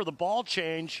 Remember the ball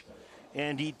change,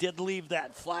 and he did leave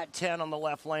that flat 10 on the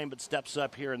left lane, but steps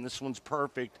up here, and this one's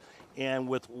perfect. And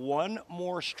with one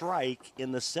more strike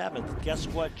in the 7th, guess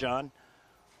what, John?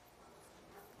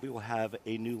 We will have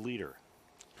a new leader.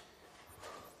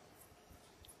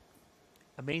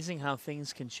 Amazing how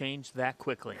things can change that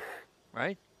quickly,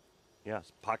 right?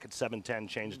 Yes, pocket 7-10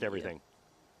 changed everything.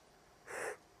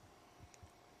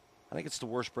 I think it's the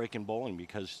worst break in bowling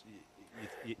because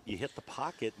you hit the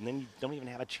pocket and then you don't even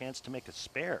have a chance to make a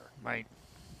spare. Right.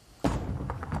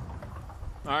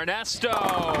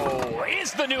 Ernesto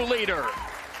is the new leader.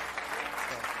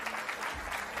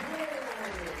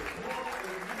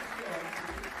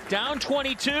 Down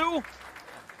 22,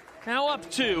 now up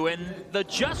 2, and the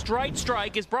Just Right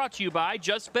strike is brought to you by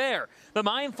Just Bare, the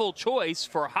mindful choice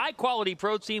for high-quality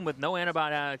protein with no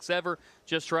antibiotics ever.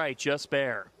 Just Right, Just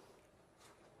Bare.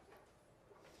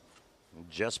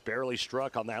 Just barely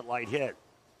struck on that light hit.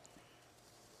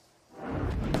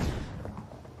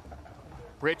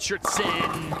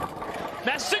 Richardson,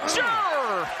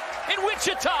 Messenger in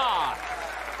Wichita.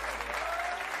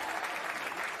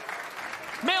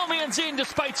 Mailman's in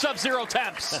despite sub-zero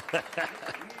temps.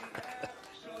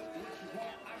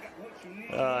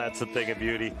 That's a thing of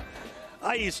beauty.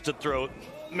 I used to throw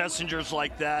messengers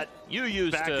like that. You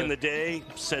used back in the day.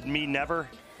 Said me never.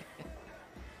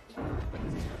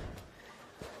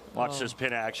 Watch this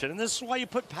pin action. And this is why you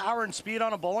put power and speed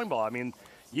on a bowling ball. I mean,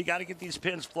 you got to get these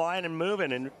pins flying and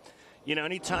moving. And, you know,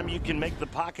 anytime you can make the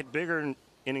pocket bigger and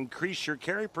increase your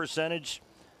carry percentage,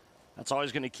 that's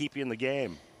always going to keep you in the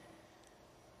game.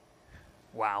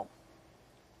 Wow.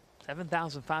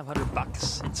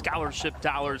 $7,500 in scholarship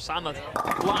dollars on the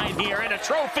line here, and a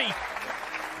trophy.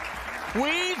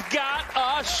 We've got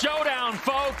a showdown,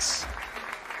 folks.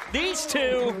 These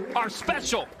two are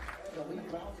special.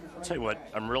 I'll tell you what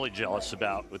I'm really jealous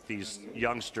about with these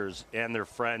youngsters and their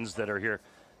friends that are here.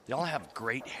 They all have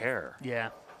great hair.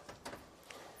 Yeah.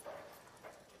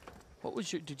 What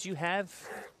was did you have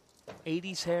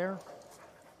 80s hair?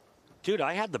 Dude,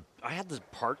 I had the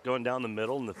part going down the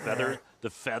middle and the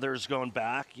feathers going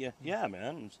back. Yeah,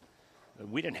 man.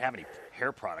 We didn't have any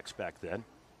hair products back then.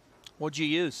 What'd you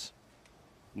use?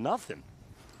 Nothing.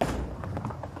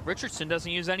 Richardson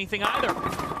doesn't use anything either.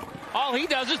 All he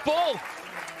does is bowl.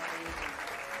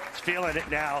 He's feeling it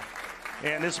now.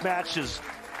 And this match is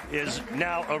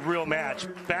now a real match.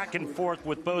 Back and forth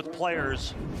with both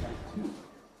players.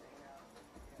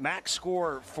 Max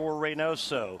score for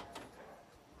Reynoso,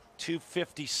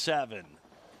 257.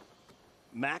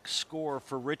 max score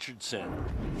for Richardson,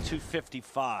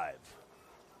 255.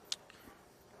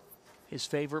 His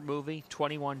favorite movie,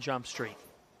 21 Jump Street.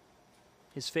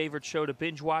 His favorite show to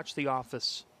binge watch, The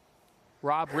Office.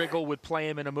 Rob Riggle would play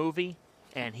him in a movie,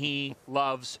 and he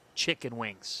loves chicken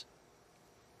wings.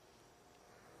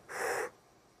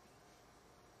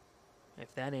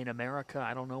 If that ain't America,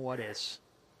 I don't know what is.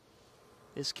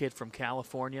 This kid from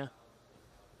California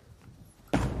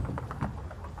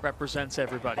represents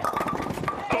everybody.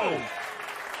 Boom!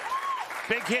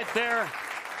 Big hit there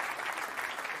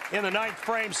in the 9th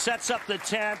frame, sets up the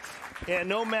 10th, and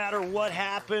no matter what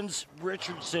happens,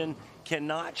 Richardson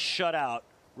cannot shut out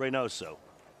Reynoso.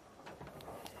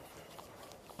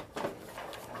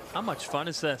 How much fun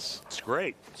is this? It's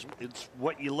great. It's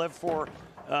what you live for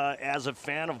as a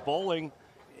fan of bowling,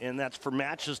 and that's for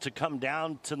matches to come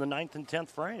down to the 9th and 10th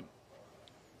frame.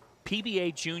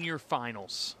 PBA Junior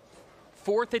Finals.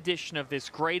 4th edition of this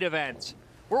great event.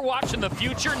 We're watching the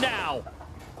future now.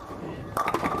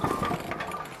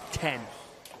 10.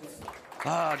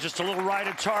 Just a little right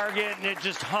of target, and it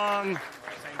just hung.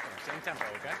 Same tempo,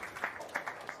 okay?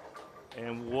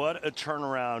 And what a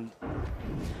turnaround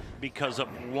because of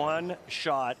one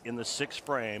shot in the 6th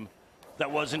frame. That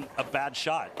wasn't a bad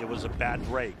shot. It was a bad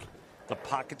break. The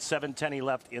pocket 7-10 he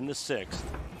left in the 6th.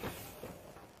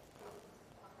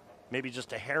 Maybe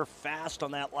just a hair fast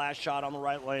on that last shot on the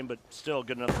right lane, but still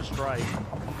good enough to strike.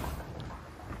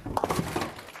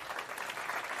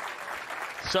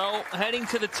 So heading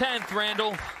to the 10th,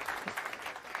 Randall,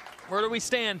 where do we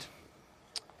stand?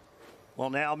 Well,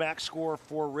 now max score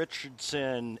for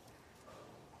Richardson,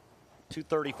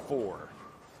 234.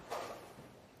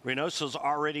 Reynoso's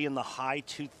already in the high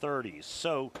 230s.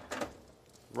 So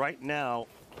right now,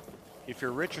 if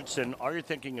you're Richardson, all you're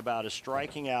thinking about is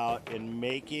striking out and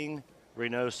making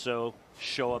Reynoso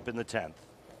show up in the 10th.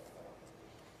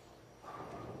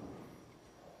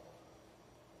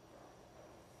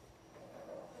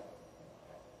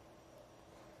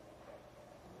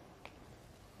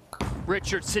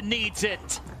 Richardson needs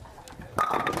it.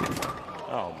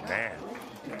 Oh, man.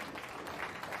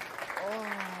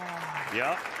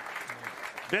 Yep.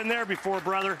 Been there before,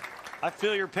 brother. I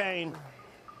feel your pain.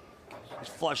 He's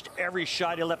flushed every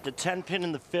shot. He left a 10 pin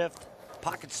in the 5th,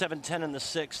 pocket 7-10 in the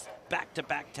 6th,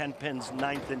 back-to-back 10 pins,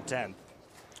 9th and 10th.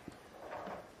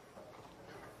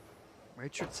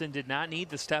 Richardson did not need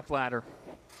the stepladder.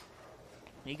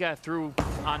 He got through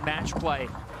on match play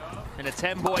in a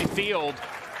 10-boy field.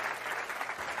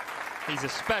 He's a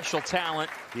special talent.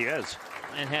 He is.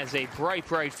 And has a bright,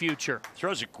 bright future.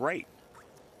 Throws it great.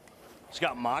 He's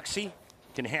got moxie,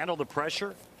 can handle the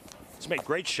pressure. He's made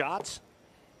great shots.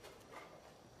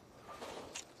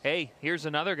 Hey, here's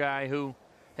another guy who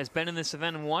has been in this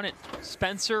event and won it.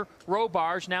 Spencer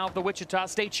Robarge, now of the Wichita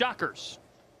State Shockers.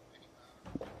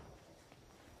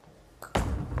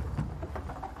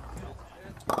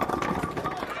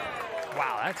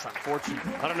 Wow, that's unfortunate.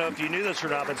 I don't know if you knew this or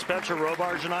not, but Spencer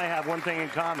Robarge and I have one thing in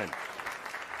common.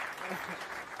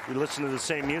 We listen to the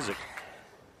same music.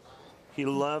 He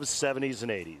loves 70s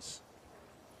and 80s.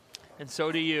 And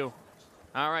so do you.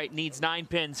 All right, needs 9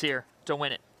 pins here to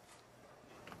win it.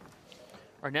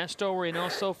 Ernesto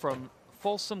Reynoso from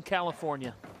Folsom,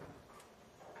 California.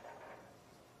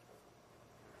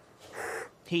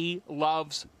 He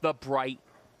loves the bright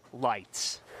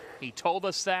lights. He told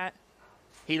us that.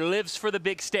 He lives for the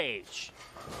big stage.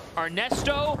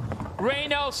 Ernesto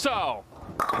Reynoso.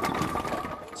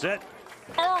 That's it.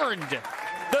 Earned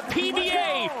the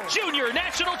PBA Junior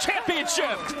National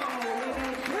Championship.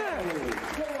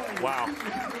 Wow.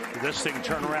 Did this thing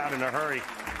turn around in a hurry.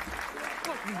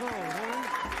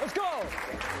 Let's go.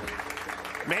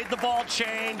 Made the ball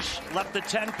change, left the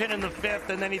 10 pin in the 5th,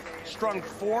 and then he strung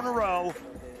 4 in a row.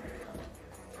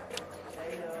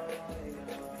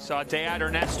 Saw Dad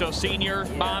Ernesto Sr.,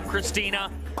 Mom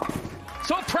Christina.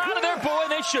 So proud of their boy,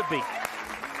 they should be.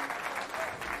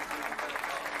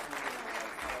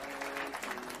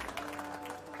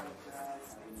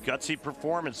 Gutsy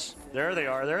performance. There they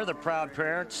are. They're the proud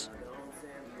parents.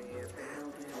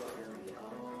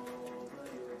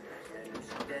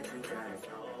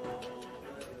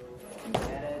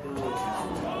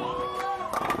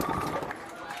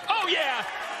 Oh, yeah.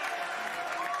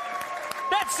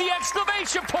 That's the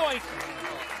exclamation point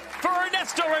for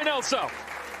Ernesto Reynoso.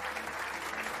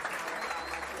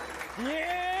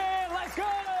 Yeah, let's go.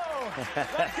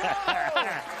 Let's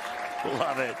go.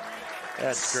 Love it.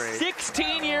 That's great.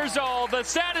 16 years old. The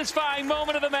satisfying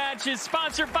moment of the match is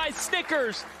sponsored by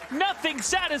Snickers. Nothing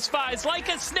satisfies like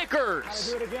a Snickers. Gotta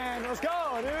do it again. Let's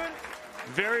go, dude.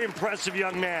 Very impressive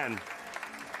young man.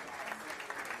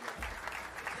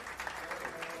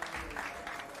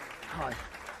 Hi.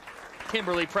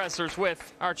 Kimberly Pressler's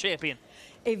with our champion.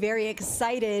 A very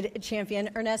excited champion,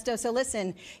 Ernesto. So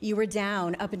listen, you were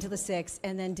down up until the 6th,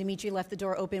 and then Dimitri left the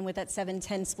door open with that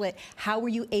 7-10 split. How were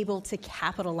you able to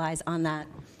capitalize on that?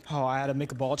 Oh, I had to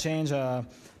make a ball change.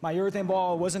 My urethane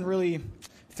ball wasn't really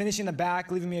finishing the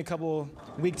back, leaving me a couple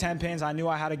weak 10 pins. I knew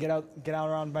I had to get out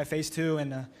around my face too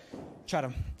and try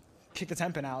to kick the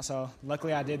 10 pin out. So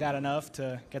luckily I did that enough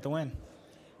to get the win.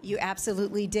 You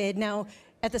absolutely did. Now,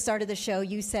 at the start of the show,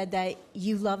 you said that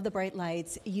you love the bright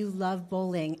lights, you love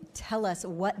bowling. Tell us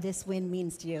what this win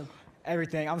means to you.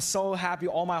 Everything. I'm so happy.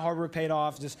 All my hard work paid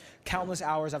off. Just countless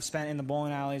hours I've spent in the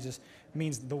bowling alley just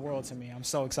means the world to me. I'm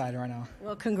so excited right now.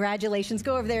 Well, congratulations.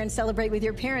 Go over there and celebrate with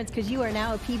your parents because you are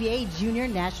now a PBA Junior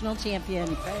National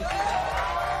Champion.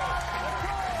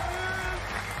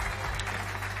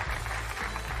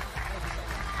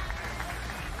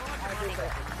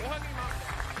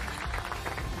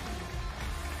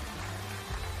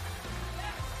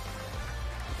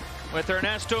 With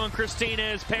Ernesto and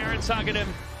Christina's parents hugging him.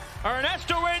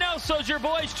 Ernesto Reynoso's your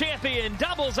boys champion.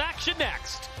 Doubles action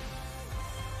next.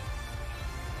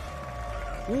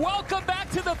 Welcome back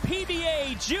to the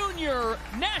PBA Junior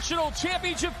National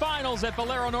Championship Finals at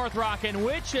Valero North Rock in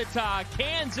Wichita,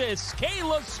 Kansas.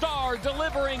 Kayla Starr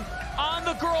delivering on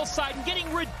the girls' side and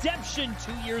getting redemption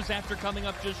 2 years after coming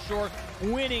up just short,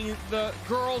 winning the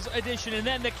girls' edition. And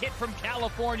then the kid from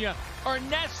California,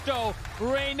 Ernesto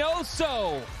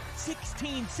Reynoso.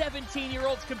 16,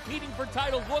 17-year-olds competing for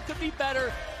titles. What could be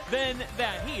better than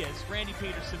that? He is. Randy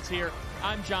Peterson's here.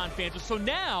 I'm John Fancher. So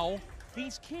now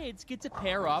these kids get to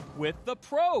pair up with the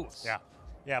pros.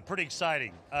 Yeah, pretty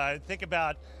exciting. Think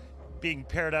about being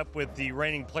paired up with the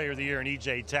reigning player of the year in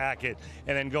E.J. Tackett,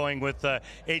 and then going with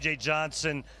A.J.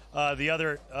 Johnson, the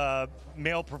other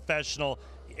male professional.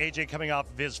 AJ coming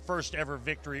off of his first ever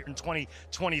victory in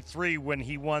 2023 when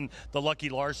he won the Lucky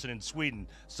Larson in Sweden.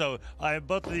 So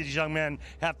both of these young men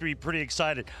have to be pretty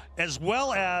excited, as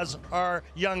well as our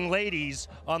young ladies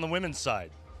on the women's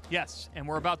side. Yes, and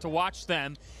we're about to watch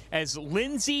them as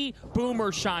Lindsay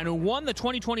Boomershine, who won the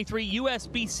 2023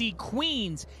 USBC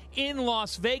Queens in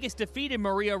Las Vegas, defeated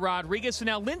Maria Rodriguez. So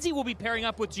now Lindsay will be pairing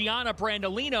up with Gianna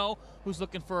Brandolino, who's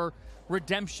looking for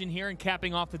redemption here and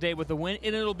capping off the day with a win.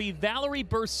 And it'll be Valerie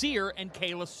Bercier and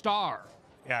Kayla Starr.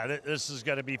 Yeah, this is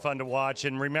going to be fun to watch.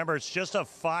 And remember, it's just a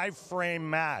 5-frame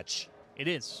match. It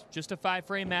is just a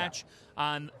 5-frame match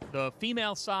on the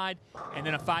female side, and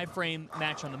then a 5-frame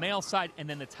match on the male side, and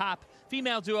then the top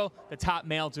female duo, the top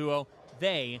male duo,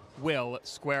 they will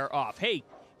square off. Hey,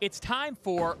 it's time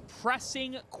for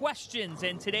Pressing Questions,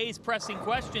 and today's Pressing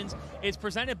Questions is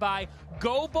presented by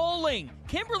Go Bowling.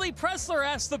 Kimberly Pressler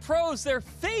asks the pros their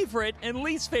favorite and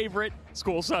least favorite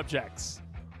school subjects.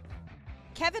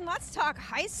 Kevin, let's talk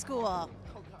high school.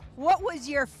 What was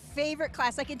your favorite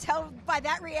class? I can tell by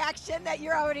that reaction that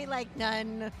you're already like,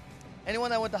 none.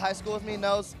 Anyone that went to high school with me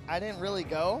knows I didn't really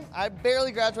go. I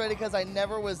barely graduated because I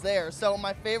never was there. So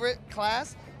my favorite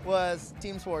class was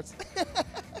team sports.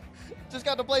 Just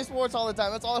got to play sports all the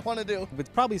time. That's all I want to do.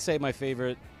 Would probably say my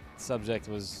favorite subject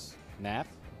was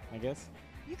math, I guess.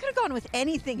 You could have gone with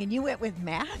anything and you went with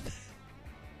math?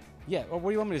 Yeah, well, what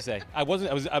do you want me to say? I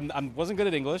wasn't good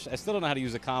at English. I still don't know how to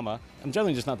use a comma. I'm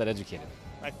generally just not that educated.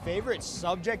 My favorite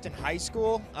subject in high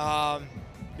school,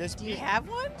 Do you have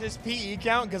one? Does PE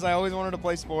count? Because I always wanted to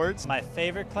play sports. My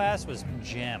favorite class was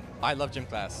gym. I love gym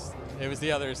class. It was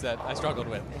the others that I struggled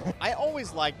with. I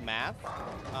always liked math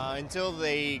until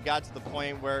they got to the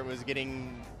point where it was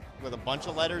getting with a bunch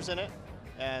of letters in it.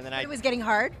 And then It was getting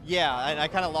hard? Yeah, I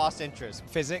kind of lost interest.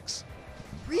 Physics.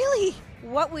 Really?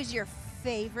 What was your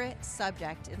favorite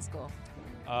subject in school?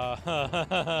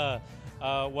 Well,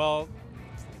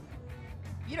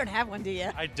 You don't have one, do you?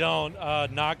 I don't.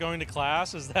 Not going to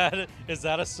class, is that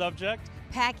a subject?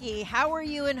 Packy, how were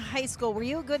you in high school? Were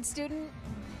you a good student?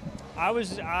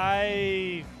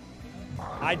 I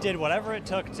did whatever it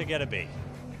took to get a B.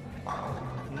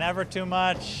 Never too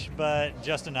much, but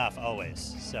just enough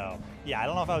always. So, yeah, I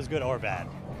don't know if I was good or bad.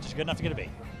 Just good enough to get a B.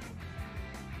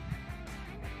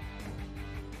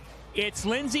 It's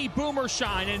Lindsay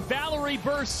Boomershine and Valerie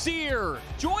Bercier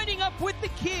joining up with the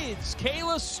kids,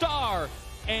 Kayla Starr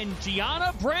and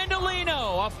Gianna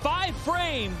Brandolino. A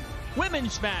 5-frame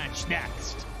women's match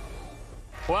next.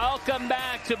 Welcome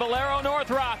back to Valero North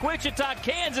Rock, Wichita,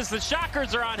 Kansas. The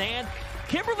Shockers are on hand.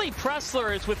 Kimberly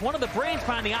Pressler is with one of the brains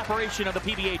behind the operation of the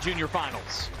PBA Junior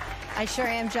Finals. I sure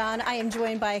am, John. I am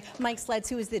joined by Mike Sledz,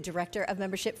 who is the Director of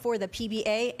Membership for the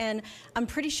PBA, and I'm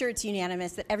pretty sure it's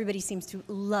unanimous that everybody seems to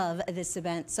love this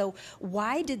event. So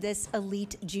why did this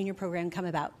elite junior program come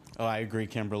about? Oh, I agree,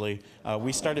 Kimberly.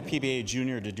 We started PBA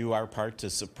Junior to do our part to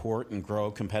support and grow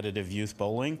competitive youth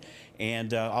bowling,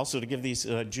 and also to give these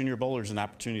junior bowlers an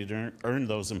opportunity to earn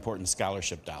those important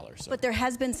scholarship dollars. But there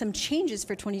has been some changes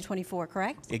for 2024,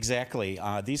 correct? Exactly.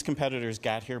 These competitors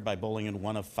got here by bowling in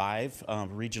one of 5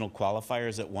 regional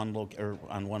qualifiers at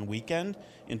on one weekend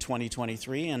in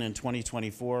 2023, and in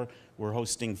 2024 we're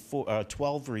hosting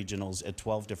 12 regionals at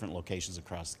 12 different locations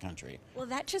across the country. Well,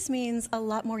 that just means a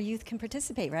lot more youth can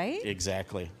participate, right?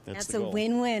 Exactly. That's the a goal.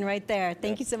 win-win right there.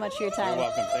 Thank you so much for your time. You're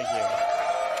welcome. Thank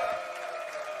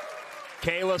you.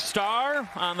 Kayla Starr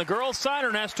on the girls' side,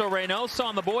 Ernesto Reynoso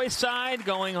on the boys' side,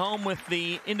 going home with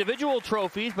the individual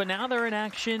trophies, but now they're in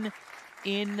action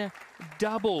in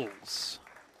doubles.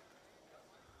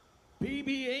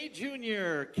 PBA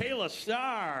Junior, Kayla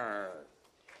Starr.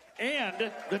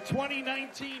 And the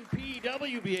 2019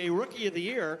 PWBA Rookie of the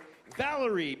Year,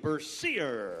 Valerie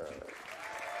Bercier.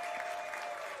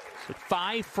 So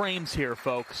 5 frames here,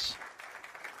 folks.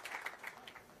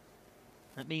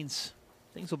 That means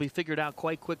things will be figured out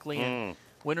quite quickly, and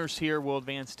winners here will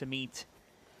advance to meet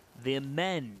the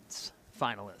men's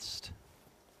finalist.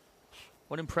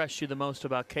 What impressed you the most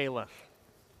about Kayla?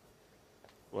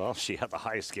 Well, she had the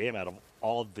highest game out of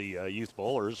all of the youth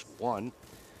bowlers. One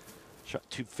shot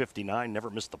 259, never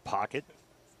missed the pocket.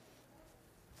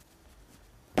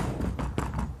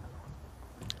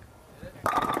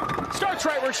 Starts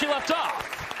right where she left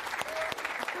off.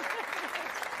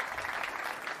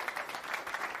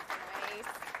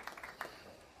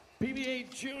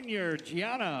 PBA Junior,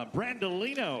 Gianna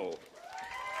Brandolino.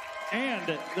 And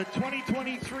the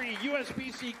 2023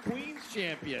 USBC Queens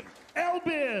Champion,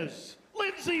 Elvis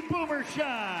Lindsay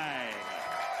Boomershine.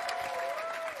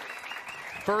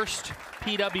 First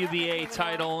PWBA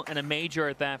title and a major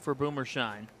at that for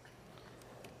Boomershine.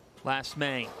 Last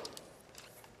May,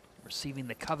 receiving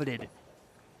the coveted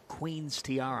Queen's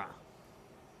tiara.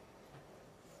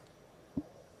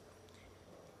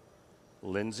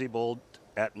 Lindsay bowled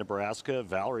at Nebraska,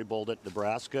 Valerie bowled at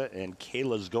Nebraska, and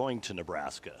Kayla's going to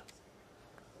Nebraska.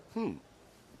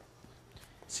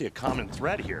 See a common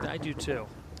thread here. I do too.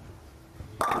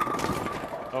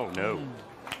 Oh, no.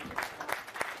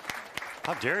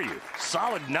 How dare you?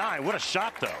 Solid 9. What a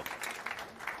shot, though.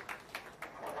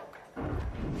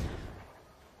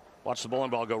 Watch the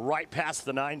bowling ball go right past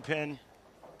the 9-pin.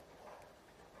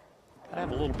 Gotta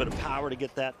have a little bit of power to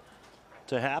get that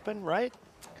to happen, right?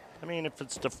 I mean, if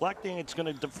it's deflecting, it's going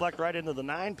to deflect right into the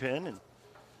 9-pin. And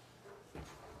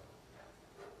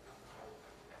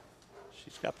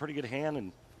she's got pretty good hand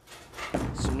and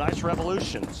some nice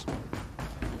revolutions.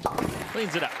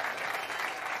 Cleans it up.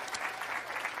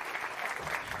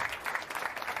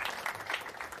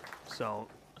 So,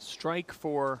 a strike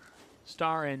for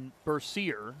Starr and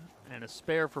Bercier, and a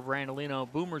spare for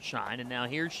Brandolino Boomershine, and now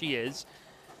here she is.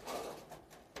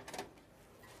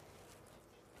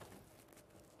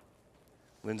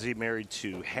 Lindsay married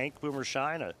to Hank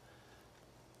Boomershine,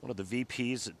 one of the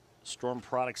VPs at Storm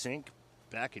Products, Inc.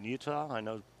 back in Utah. I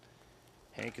know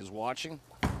Hank is watching.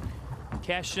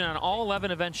 Cashed in on all 11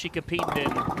 events she competed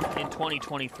in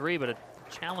 2023, but a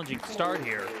challenging start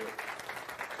here.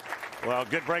 Well,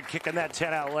 good break, kicking that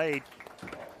 10 out late.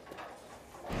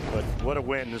 But what a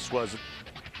win this was.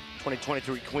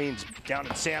 2023 Queens down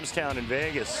in Samstown in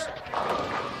Vegas.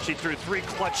 She threw 3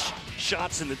 clutch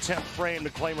shots in the 10th frame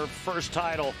to claim her first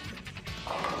title.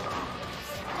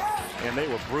 And they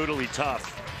were brutally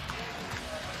tough,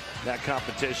 that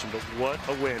competition, but what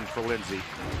a win for Lindsay.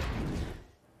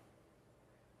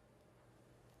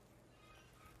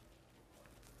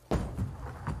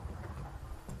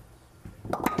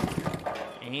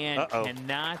 And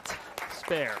cannot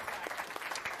spare.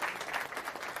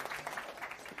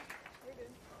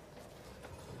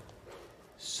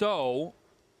 So,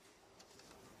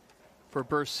 for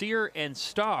Bercier and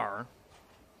Starr,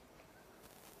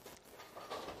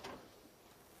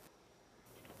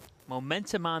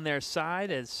 momentum on their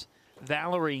side as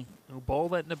Valerie, who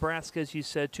bowled at Nebraska, as you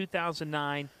said,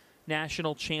 2009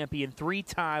 national champion,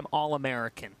 3-time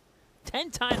All-American,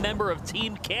 10-time member of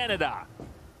Team Canada.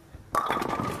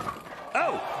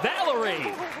 Oh,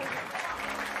 Valerie!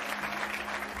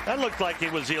 That looked like it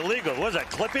was illegal. Was that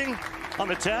clipping on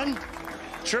the 10?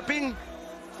 Tripping?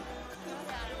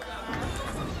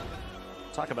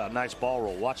 Talk about nice ball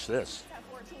roll. Watch this.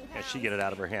 Yeah, she get it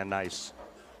out of her hand nice.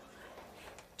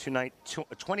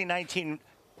 2019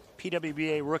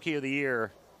 PWBA Rookie of the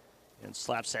Year, and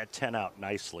slaps that 10 out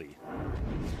nicely.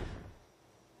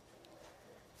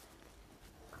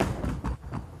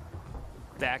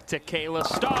 Back to Kayla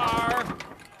Starr.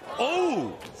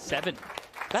 Oh! 7.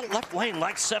 That left lane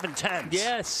likes 7-10s.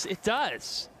 Yes, it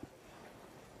does.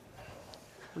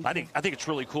 I think it's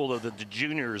really cool, though, that the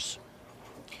juniors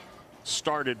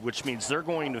started, which means they're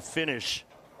going to finish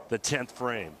the 10th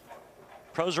frame.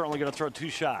 Pros are only going to throw 2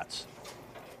 shots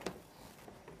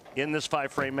in this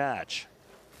 5-frame match.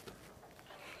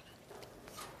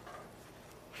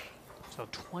 So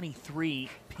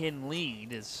 23-pin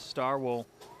lead as Starr will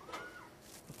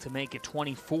look to make it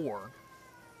 24.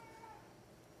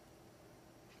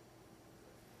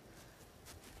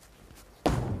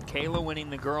 Kayla winning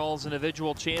the girls'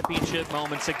 individual championship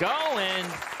moments ago, and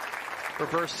for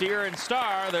Bercier and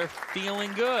Starr, they're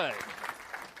feeling good.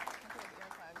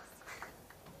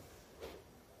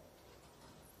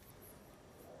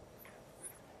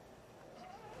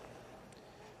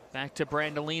 Back to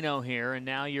Brandolino here, and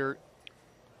now you're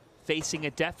facing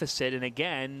a deficit, and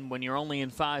again, when you're only in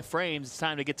 5 frames, it's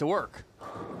time to get to work.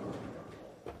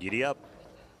 Giddy up.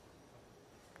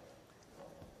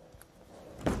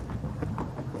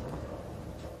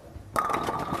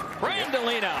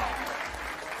 Brandolino.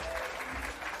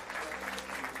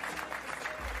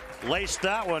 Laced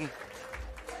that one.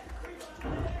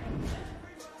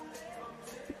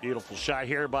 Beautiful shot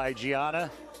here by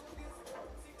Gianna.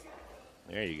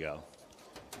 There you go.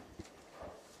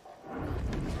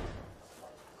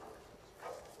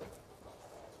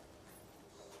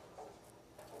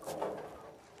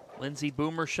 Lindsay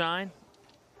Boomershine,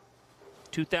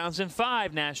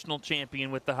 2005 national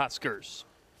champion with the Huskers.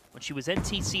 When she was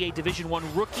NTCA Division I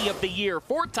Rookie of the Year,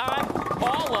 4-time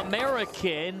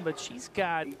All-American, but she's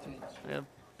got a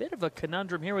bit of a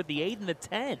conundrum here with the 8 and the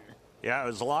 10. Yeah, it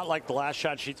was a lot like the last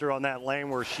shot she threw on that lane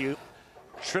where she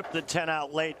tripped the 10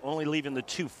 out late, only leaving the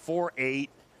 2-4-8.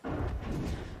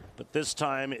 But this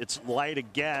time it's light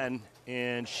again,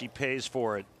 and she pays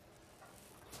for it.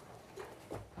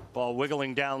 Ball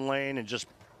wiggling down lane and just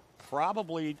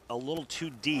probably a little too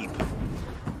deep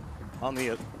on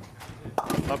the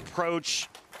approach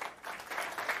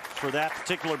for that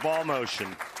particular ball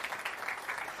motion.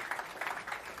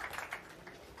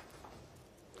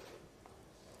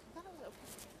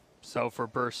 So for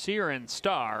Bercier and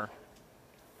Starr,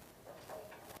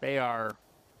 they are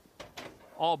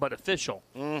all but official.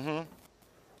 Mm-hmm.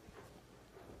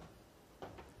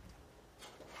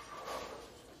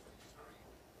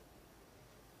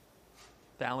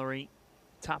 Valerie,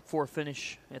 top 4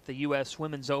 finish at the U.S.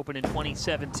 Women's Open in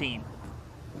 2017.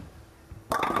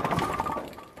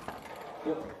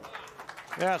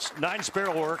 Yes, nice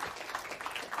barrel work.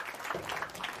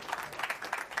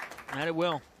 And it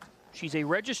will. She's a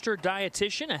registered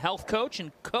dietitian, a health coach,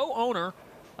 and co-owner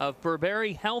of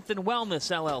Burberry Health and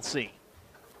Wellness, LLC.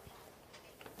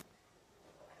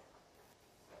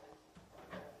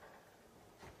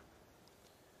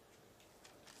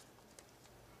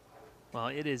 Well,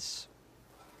 it is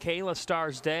Kayla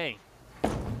Starr's day.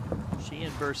 She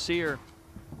and Bercier.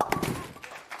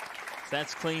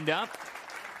 That's cleaned up.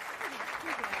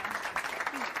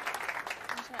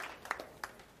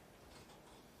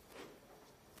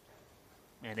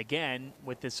 And again,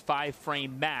 with this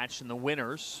 5-frame match and the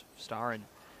winners, Starr and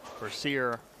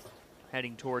Bercier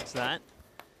heading towards that,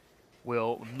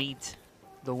 will meet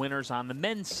the winners on the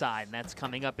men's side, and that's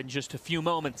coming up in just a few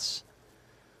moments.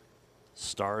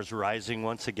 Starr's rising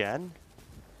once again.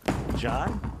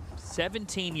 John?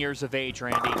 17 years of age,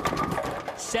 Randy.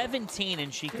 17,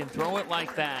 and she can throw it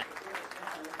like that.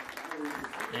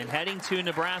 And heading to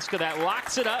Nebraska, that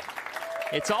locks it up.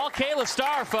 It's all Kayla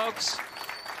Starr, folks.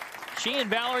 She and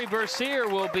Valerie Bercier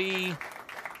will be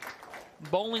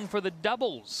bowling for the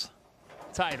doubles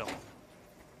title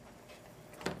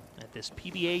at this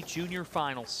PBA Junior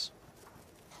Finals.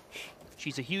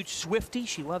 She's a huge Swiftie.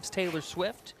 She loves Taylor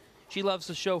Swift. She loves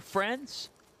the show Friends.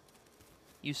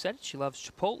 You said it. She loves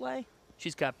Chipotle.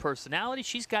 She's got personality.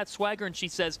 She's got swagger. And she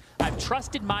says, I've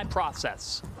trusted my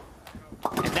process.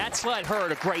 And that's led her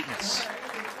to greatness.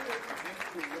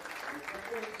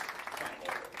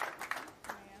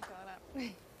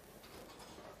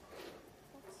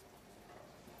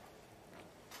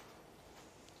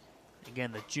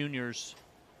 Again, the juniors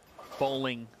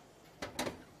bowling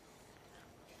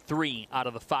 3 out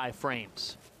of the 5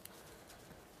 frames,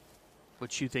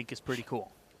 which you think is pretty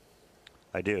cool.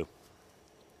 I do.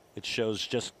 It shows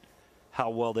just how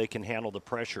well they can handle the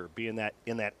pressure, being that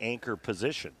in that anchor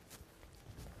position.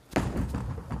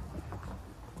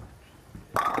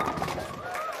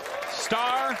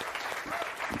 Starr,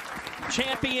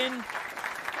 champion,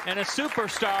 and a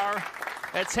superstar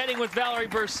that's heading with Valerie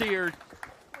Bercier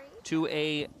to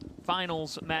a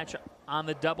finals match on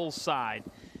the doubles side.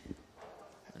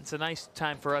 It's a nice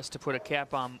time for us to put a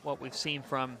cap on what we've seen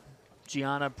from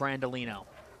Gianna Brandolino.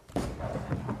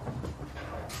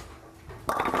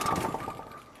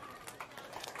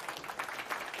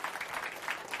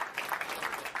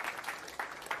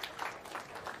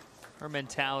 Her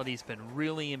mentality's been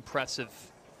really impressive.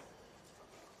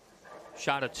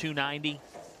 Shot a 290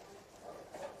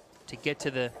 to get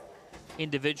to the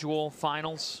individual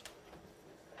finals.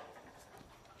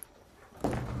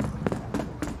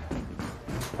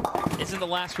 Isn't the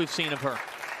last we've seen of her.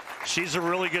 She's a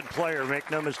really good player, make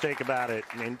no mistake about it.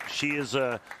 I mean, she's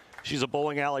a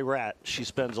bowling alley rat. She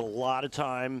spends a lot of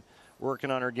time working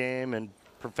on her game and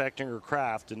perfecting her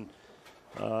craft, and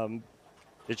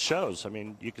it shows. I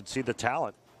mean, you can see the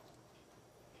talent.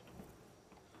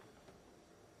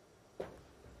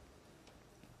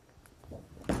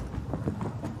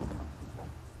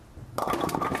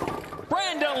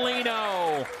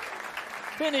 Brandolino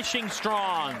finishing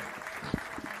strong.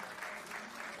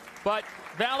 But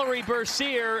Valerie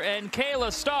Bercier and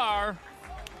Kayla Starr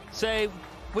say,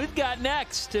 we've got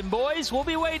next. And boys, we'll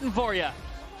be waiting for you.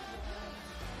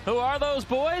 Who are those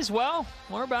boys? Well,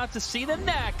 we're about to see them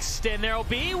next. And they'll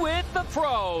be with the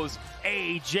pros,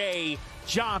 A.J.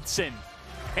 Johnson.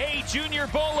 Hey, junior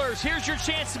bowlers, here's your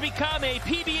chance to become a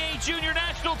PBA Junior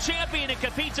National Champion and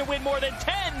compete to win more than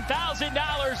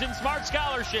 $10,000 in smart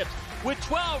scholarships. With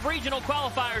 12 regional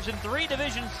qualifiers in 3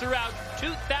 divisions throughout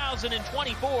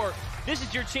 2024, this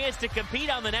is your chance to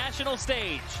compete on the national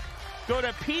stage. Go to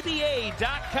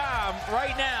PBA.com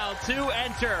right now to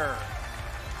enter.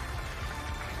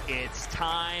 It's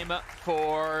time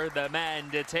for the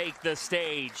men to take the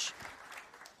stage.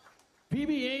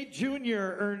 PBA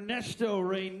Junior Ernesto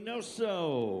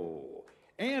Reynoso.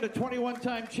 And a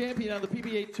 21-time champion on the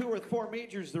PBA Tour with 4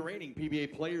 majors, the reigning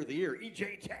PBA Player of the Year,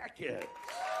 E.J. Tackett.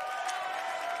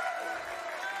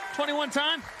 21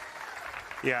 time?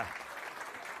 Yeah.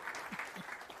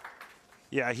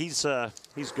 Yeah, he's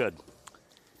good.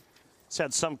 He's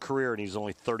had some career, and he's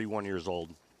only 31 years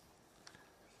old.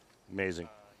 Amazing.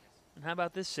 And how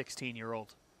about this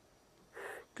 16-year-old?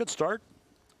 Good start.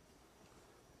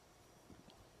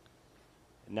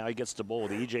 And now he gets to bowl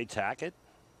with E.J. Tackett.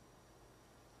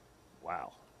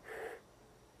 Wow.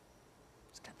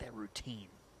 He's got that routine.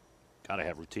 Gotta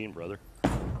have routine, brother.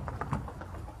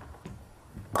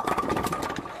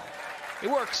 It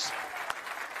works.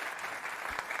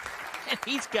 And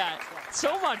he's got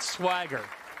so much swagger.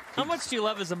 How much do you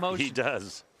love his emotion? He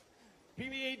does.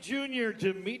 PBA Junior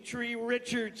Dimitri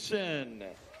Richardson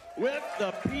with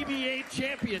the PBA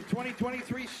Champion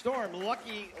 2023 Storm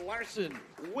Lucky Larson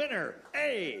winner,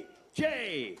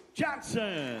 A.J.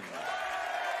 Johnson.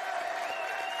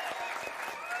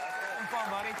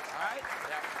 Fun, buddy. All right?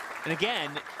 And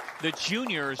again, the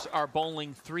juniors are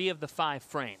bowling 3 of the 5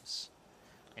 frames.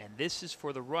 And this is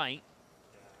for the right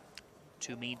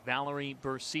to meet Valerie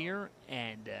Bercier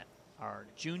and our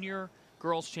junior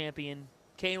girls champion,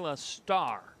 Kayla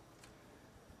Starr,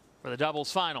 for the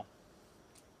doubles final.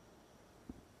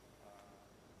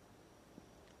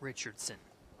 Richardson.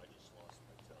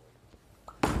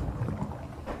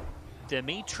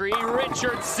 Dimitri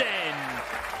Richardson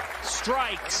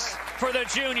strikes for the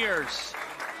juniors.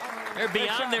 They're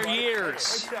beyond their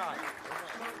years.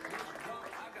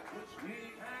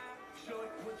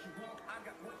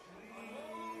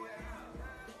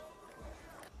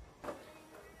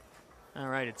 All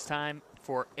right, it's time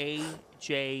for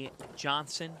A.J.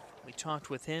 Johnson. We talked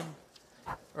with him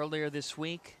earlier this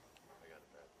week.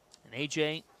 And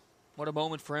A.J., what a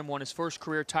moment for him. Won his first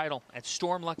career title at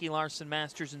Storm Lucky Larson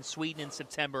Masters in Sweden in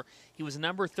September. He was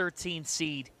number 13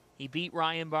 seed. He beat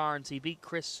Ryan Barnes. He beat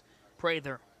Chris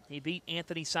Prather. He beat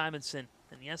Anthony Simonson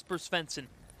and Jesper Svensson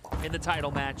in the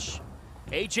title match.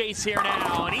 A.J.'s here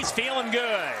now, and he's feeling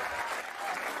good.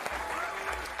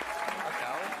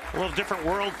 A little different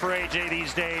world for A.J.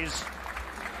 these days.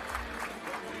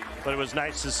 But it was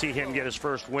nice to see him get his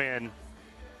first win.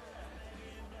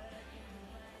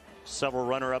 Several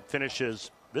runner-up finishes.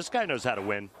 This guy knows how to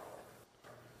win.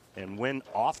 And win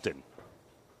often.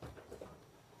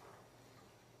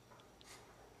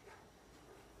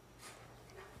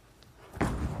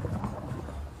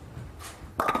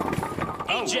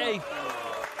 A.J.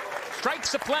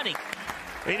 strikes aplenty.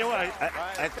 You know what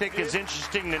I think is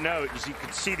interesting to note is you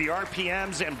can see the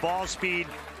RPMs and ball speed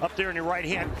up there in your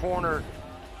right-hand corner.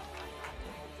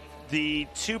 The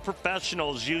 2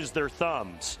 professionals use their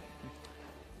thumbs.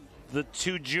 The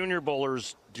 2 junior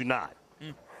bowlers do not.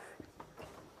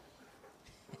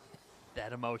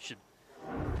 That emotion.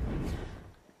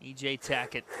 E.J.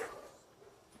 Tackett.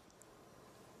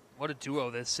 What a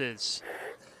duo this is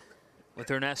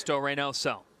with Ernesto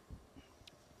Reynoso.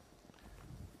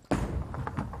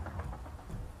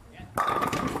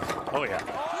 Oh, yeah.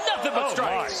 Nothing but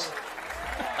strikes.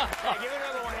 Hey, give me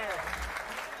another one here.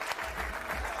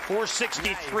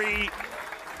 463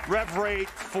 rev rate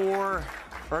for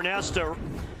Ernesto.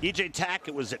 E.J.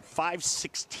 Tackett was at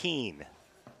 516.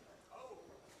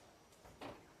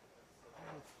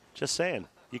 Just saying.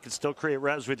 You can still create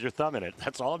revs with your thumb in it.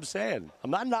 That's all I'm saying.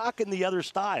 I'm not knocking the other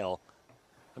style.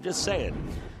 I'm just saying.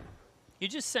 You're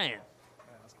just saying.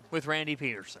 With Randy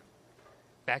Peterson.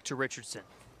 Back to Richardson.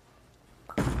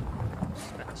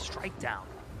 It's been a strike down.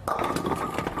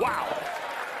 Wow.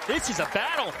 This is a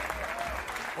battle.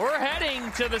 We're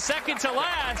heading to the second to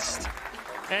last,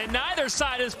 and neither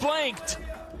side has blinked.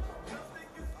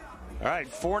 All right,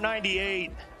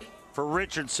 498 for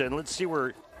Richardson. Let's see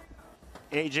where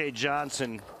A.J.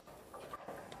 Johnson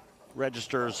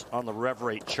registers on the rev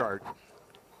rate chart.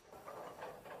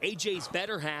 AJ's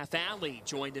better half, Allie,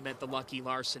 joined him at the Lucky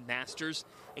Larson Masters.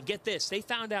 And get this, they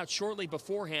found out shortly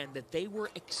beforehand that they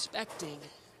were expecting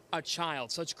a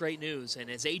child. Such great news. And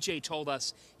as AJ told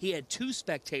us, he had 2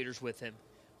 spectators with him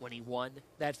when he won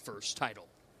that first title.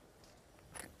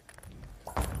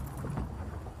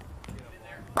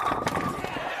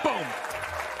 Boom.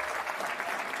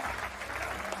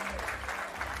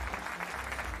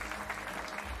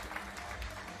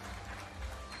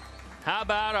 How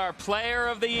about our player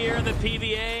of the year in the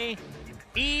PBA,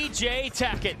 E.J.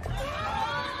 Tackett?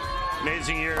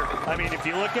 Amazing year. I mean, if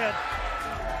you look at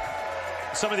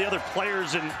some of the other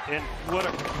players and what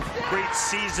a great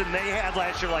season they had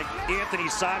last year, like Anthony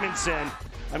Simonson.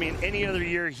 I mean, any other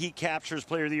year he captures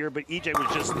player of the year, but E.J.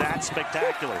 was just that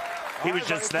spectacular. He was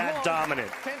just that dominant.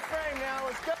 10th frame now,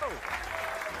 let's go.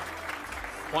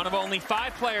 One of only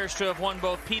 5 players to have won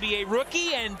both PBA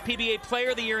Rookie and PBA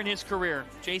Player of the Year in his career.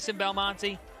 Jason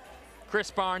Belmonte,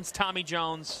 Chris Barnes, Tommy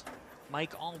Jones,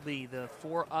 Mike Albee, the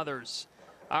 4 others.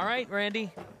 All right,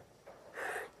 Randy.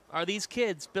 Are these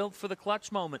kids built for the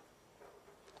clutch moment?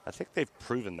 I think they've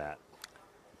proven that.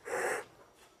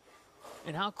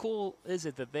 And how cool is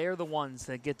it that they're the ones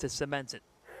that get to cement it?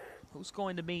 Who's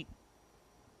going to meet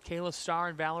Kayla Starr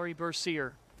and Valerie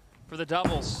Bercier for the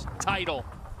doubles title?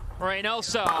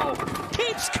 Reynoso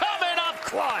keeps coming up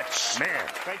clutch. Man.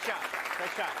 Great shot. Great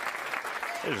shot.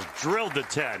 It just drilled to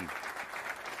 10.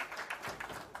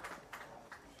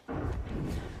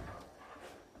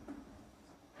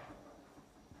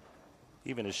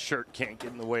 Even his shirt can't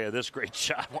get in the way of this great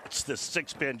shot. Watch this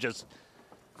 6-pin just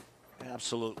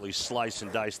absolutely slice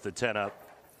and dice the 10 up.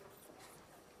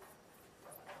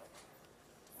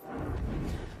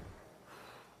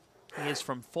 He is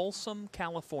from Folsom,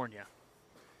 California.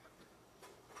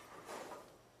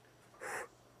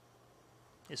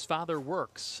 His father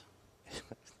works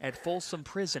at Folsom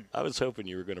Prison. I was hoping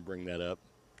you were going to bring that up.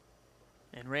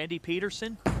 And Randy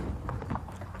Peterson.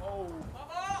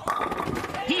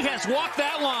 He has walked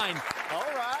that line. All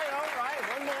right.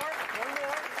 One more.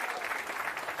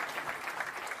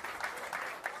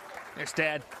 There's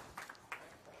Dad.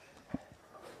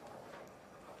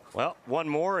 Well, one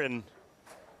more and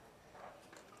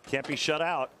can't be shut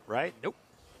out, right? Nope.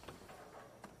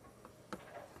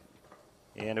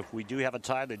 And if we do have a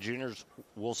tie, the juniors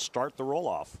will start the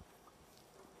roll-off.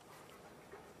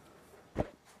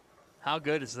 How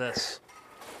good is this?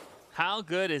 How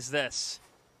good is this?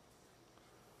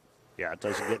 Yeah, it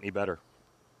doesn't get any better.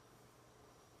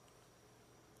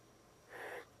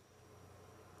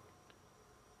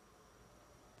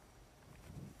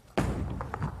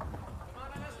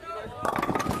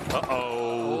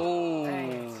 Uh-oh.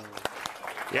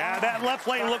 Yeah, that left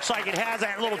lane looks like it has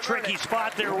that little tricky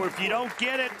spot there where if you don't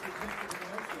get it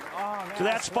to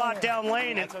that spot down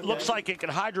lane, it looks like it can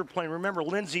hydroplane. Remember,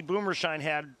 Lindsey Boomershine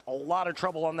had a lot of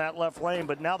trouble on that left lane,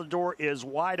 but now the door is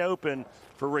wide open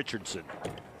for Richardson.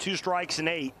 2 strikes and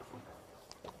 8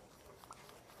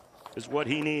 is what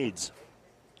he needs.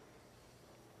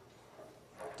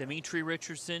 Dimitri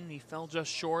Richardson, he fell just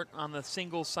short on the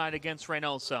singles side against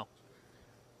Reynoso.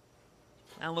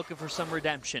 Now looking for some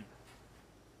redemption.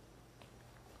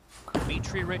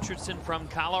 Dimitri Richardson from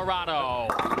Colorado.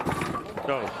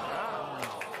 Go.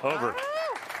 Over.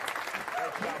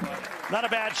 Not a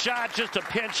bad shot, just a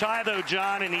pinch high though,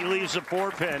 John, and he leaves a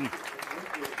 4-pin.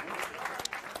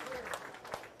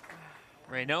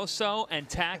 Reynoso and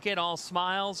Tackett all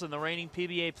smiles, and the reigning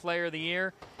PBA Player of the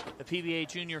Year, the PBA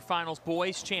Junior Finals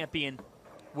Boys Champion,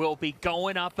 will be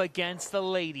going up against the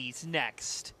ladies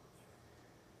next.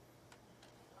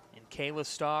 And Kayla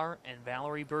Starr and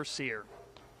Valerie Bercier.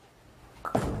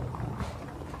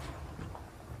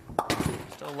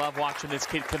 Still love watching this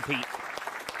kid compete.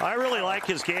 I really like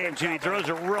his game, too. He throws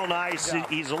it real nice. Yeah.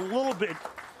 He's a little bit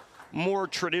more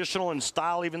traditional in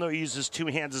style, even though he uses two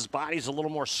hands. His body's a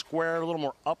little more square, a little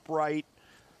more upright.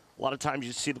 A lot of times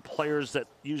you see the players that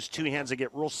use two hands that get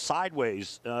real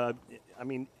sideways. I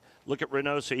mean, look at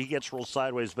Reynoso, he gets real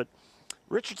sideways, but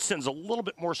Richardson's a little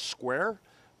bit more square,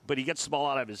 but he gets the ball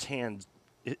out of his hand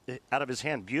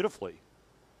beautifully.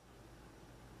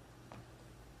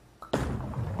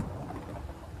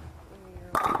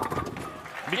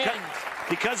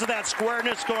 Because of that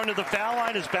squareness going to the foul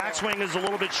line, his backswing is a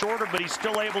little bit shorter, but he's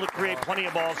still able to create plenty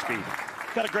of ball speed.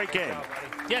 Got a great game.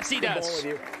 Yes, he does.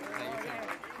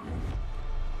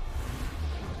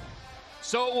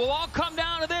 So it will all come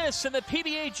down to this in the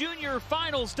PBA Junior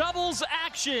Finals doubles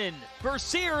action.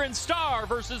 Bercier and Starr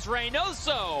versus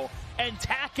Reynoso and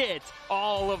Tackett.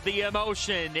 All of the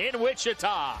emotion in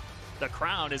Wichita. The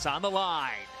crown is on the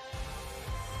line.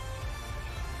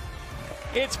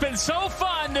 It's been so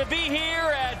fun to be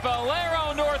here at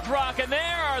Valero North Rock, and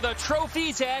there are the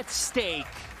trophies at stake.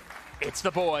 It's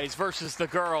the boys versus the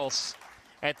girls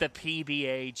at the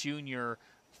PBA Junior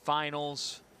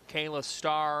Finals. Kayla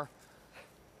Starr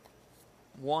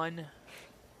won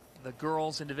the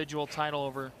girls' individual title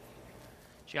over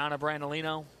Gianna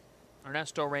Brandolino.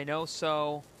 Ernesto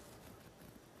Reynoso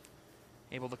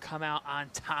able to come out on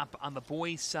top on the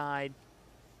boys' side.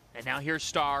 And now here's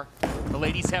Starr. The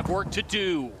ladies have work to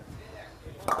do.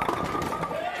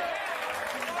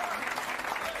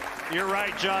 You're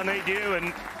right, John, they do.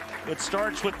 And it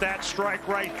starts with that strike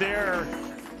right there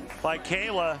by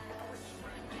Kayla.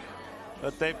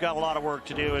 But they've got a lot of work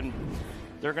to do, and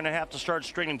they're going to have to start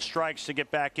stringing strikes to get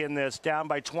back in this. Down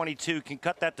by 22, can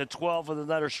cut that to 12 with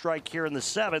another strike here in the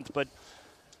 7th. But,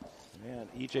 man,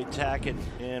 E.J. Tackett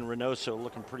and Reynoso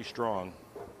looking pretty strong.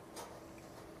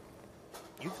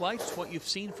 You've liked what you've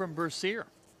seen from Bercier.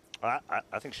 I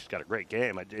think she's got a great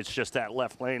game. It's just that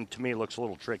left lane, to me, looks a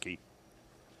little tricky.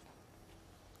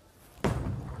 It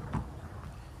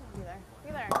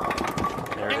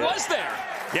was there.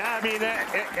 Yeah, I mean,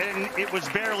 and it was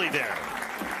barely there.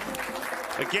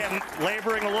 Again,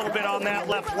 laboring a little bit on that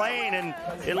left lane, and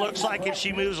it looks like if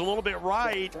she moves a little bit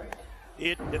right,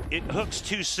 it hooks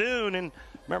too soon. And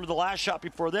remember the last shot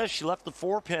before this, she left the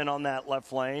 4-pin on that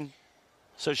left lane.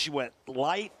 So she went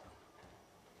light,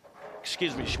 she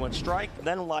went strike,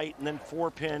 then light, and then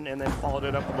 4-pin, and then followed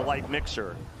it up with a light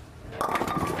mixer.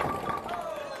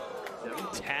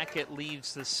 Tackett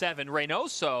leaves the 7.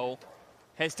 Reynoso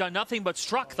has done nothing but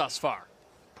struck thus far.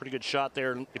 Pretty good shot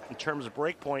there in terms of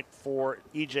break point for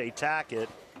E.J. Tackett.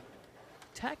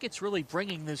 Tackett's really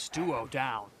bringing this duo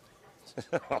down.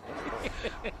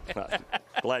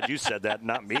 Glad you said that,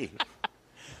 not me.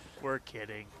 We're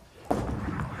kidding.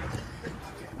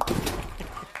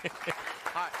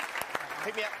 Hi.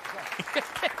 Pick me up.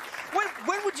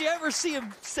 When would you ever see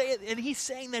him say it? And he's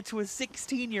saying that to a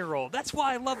 16-year-old. That's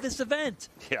why I love this event.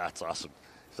 Yeah, it's awesome.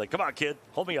 He's like, come on, kid,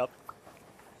 hold me up.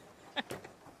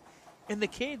 And the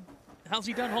kid, how's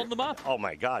he done holding him up? Oh,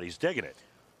 my God, he's digging it.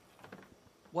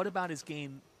 What about his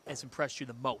game has impressed you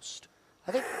the most?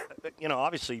 I think,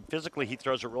 obviously, physically he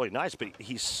throws it really nice, but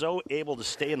he's so able to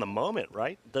stay in the moment,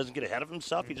 right? Doesn't get ahead of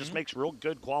himself. He just makes real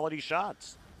good quality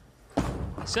shots.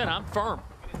 I said I'm firm.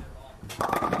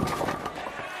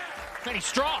 And he's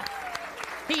strong.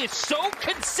 He is so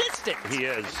consistent. He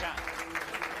is.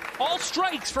 All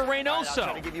strikes for Reynoso. I'll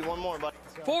try to give you one more, buddy.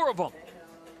 4 of them.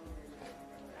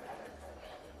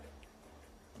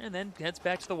 And then heads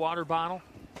back to the water bottle.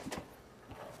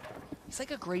 He's like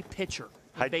a great pitcher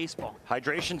in baseball.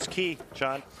 Hydration's key,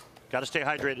 John. Got to stay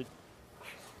hydrated.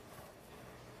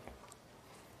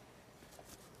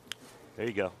 There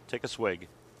you go. Take a swig.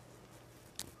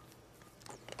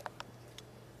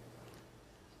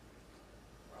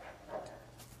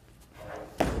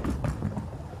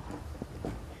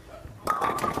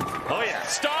 Oh, yeah.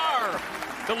 Starr.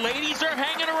 The ladies are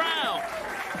hanging around.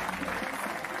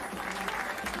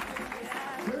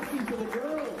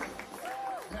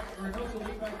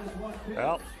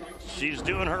 Well, she's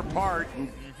doing her part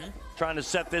and trying to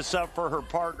set this up for her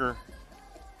partner.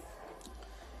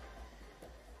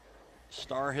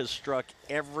 Starr has struck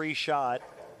every shot.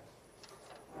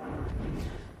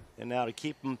 And now to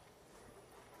keep them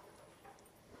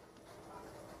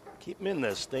in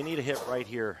this, they need a hit right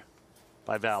here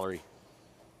by Valerie.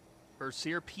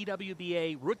 Bercier,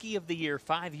 PWBA Rookie of the Year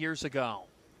 5 years ago.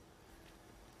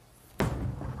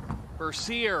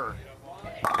 Bercier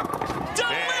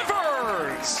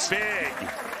delivers! Big.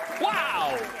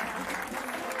 Wow!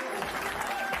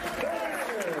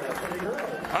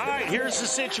 All right, here's the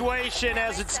situation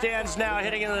as it stands now,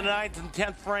 hitting in the 9th and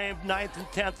 10th frame. 9th and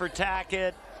 10th for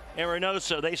Tackett and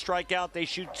Reynoso. They strike out, they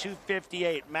shoot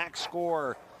 .258. Max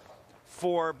score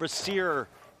for Bercier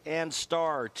and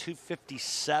Starr,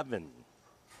 257.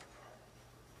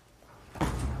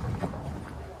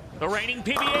 The reigning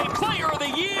PBA Player of the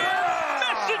Year,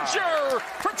 Messenger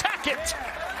for Tackett.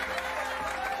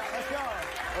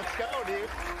 Let's go, dude.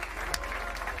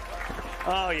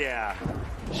 Oh, yeah.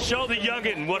 Show the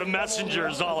youngin' what a messenger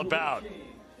is all about.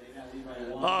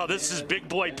 Oh, this is big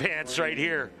boy pants right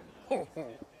here.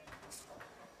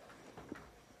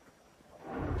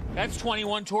 That's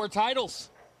 21 tour titles.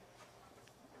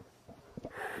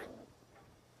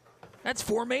 That's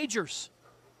 4 majors.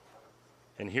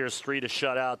 And here's 3 to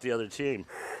shut out the other team.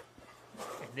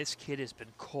 And this kid has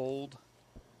been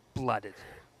cold-blooded.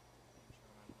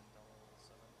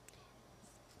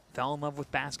 Fell in love with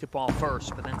basketball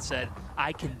first, but then said,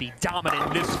 I can be dominant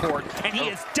in this sport. And he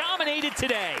has dominated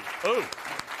today. Oh.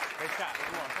 Great shot.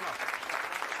 Come on, come on.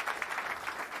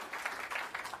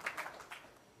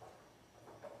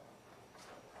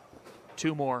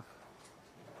 Two more.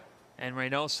 And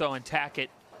Reynoso and Tackett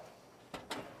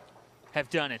have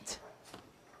done it.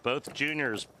 Both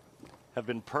juniors have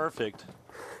been perfect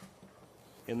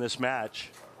in this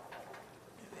match.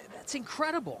 That's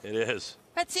incredible. It is.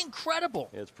 That's incredible.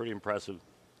 Yeah, it's pretty impressive.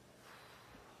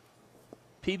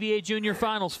 PBA Junior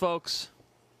Finals, folks.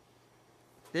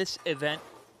 This event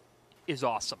is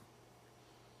awesome.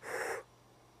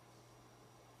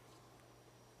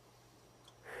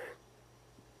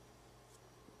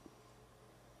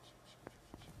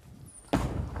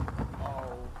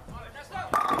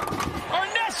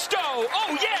 Ernesto!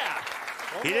 Oh, yeah!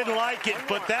 He didn't like it,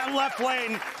 but that left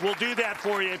lane will do that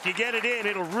for you. If you get it in,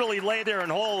 it'll really lay there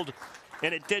and hold.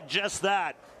 And it did just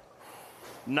that.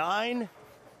 9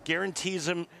 guarantees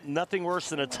him nothing worse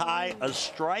than a tie, a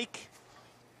strike,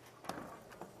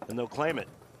 and they'll claim it.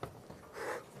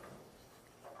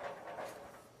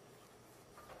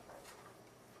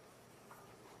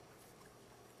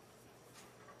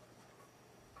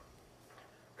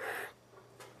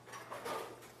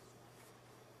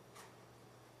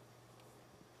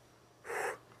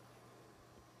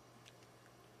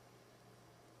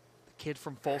 Kid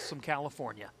from Folsom,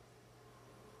 California.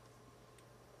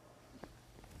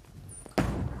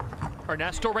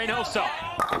 Ernesto Reynoso.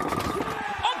 A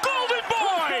golden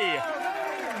boy!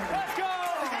 Let's go!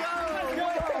 Let's go!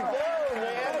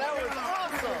 Man, that was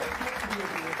awesome!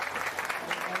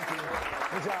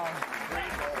 Good job.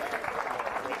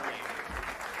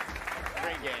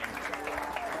 Great game.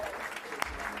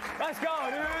 Let's go,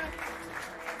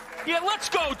 dude! Yeah, let's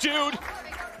go, dude!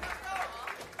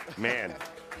 Man.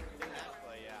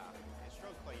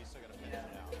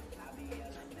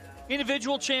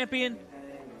 Individual champion.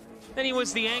 Then he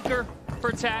was the anchor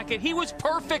for Tackett. He was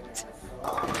perfect.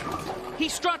 He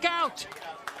struck out.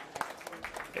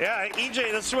 Yeah,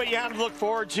 EJ, this is what you have to look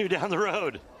forward to down the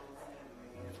road.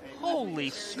 Holy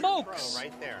smokes.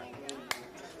 Right there.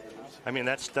 I mean,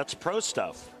 that's pro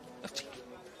stuff.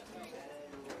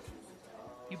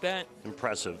 You bet.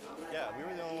 Impressive. Yeah, we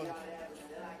were the only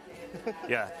one.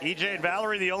 Yeah, EJ and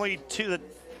Valerie, the only 2 that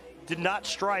did not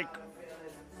strike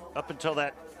up until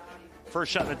that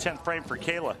first shot in the 10th frame for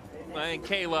Kayla. And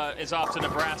Kayla is off to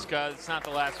Nebraska. It's not the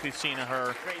last we've seen of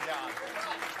her. Great job.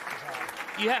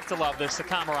 You have to love this, the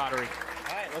camaraderie.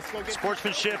 All right, let's go get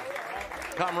Sportsmanship,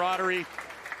 camaraderie,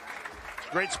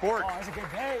 great sport. Oh, it's a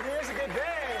good day, dude. It's a good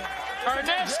day.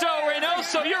 Ernesto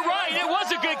Reynoso, you're right. It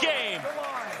was a good game.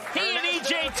 He and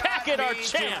EJ Tackett are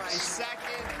champs.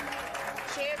 Second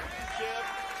championship.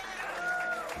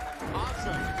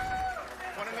 Awesome.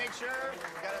 Want to make sure.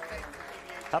 Got to thank the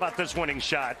PBA. How about this winning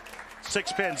shot?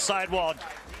 6-pin sidewall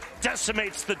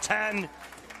decimates the 10.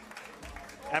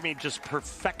 I mean, just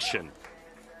perfection.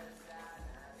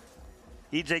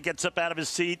 EJ gets up out of his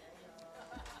seat.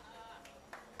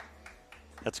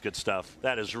 That's good stuff.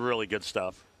 That is really good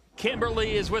stuff.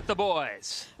 Kimberly is with the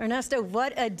boys. Ernesto,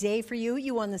 what a day for you.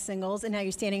 You won the singles, and now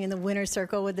you're standing in the winner's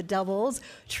circle with the doubles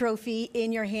trophy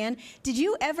in your hand. Did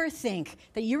you ever think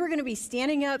that you were going to be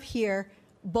standing up here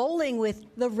bowling with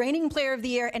the reigning player of the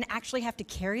year and actually have to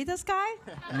carry this guy?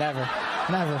 Never.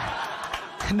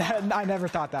 I never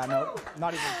thought that, no,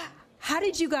 not even. How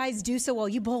did you guys do so well?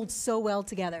 You bowled so well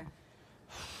together.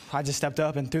 I just stepped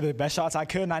up and threw the best shots I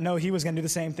could, and I know he was going to do the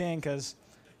same thing because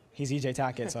he's EJ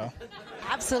Tackett, so.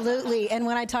 Absolutely. And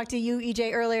when I talked to you,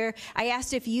 EJ, earlier, I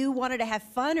asked if you wanted to have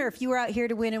fun or if you were out here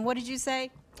to win, and what did you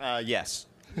say? Yes.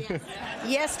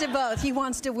 Yes to both. He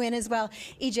wants to win as well.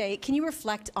 EJ, can you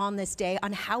reflect on this day,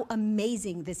 on how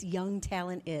amazing this young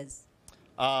talent is?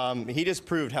 He just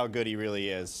proved how good he really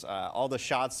is. All the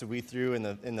shots that we threw in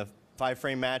the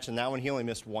 5-frame match, and that one he only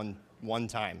missed one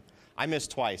time. I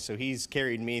missed twice, so he's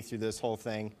carried me through this whole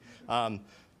thing.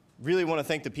 really want to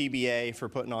thank the PBA for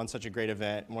putting on such a great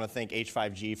event. I want to thank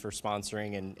H5G for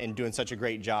sponsoring and doing such a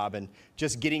great job and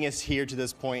just getting us here to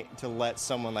this point to let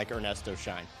someone like Ernesto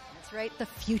shine. That's right. The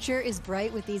future is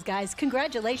bright with these guys.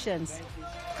 Congratulations.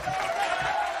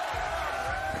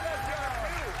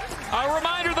 A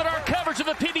reminder that our coverage of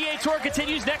the PBA Tour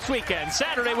continues next weekend,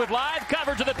 Saturday, with live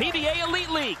coverage of the PBA Elite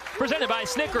League, presented by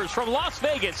Snickers from Las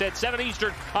Vegas at 7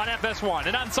 Eastern on FS1.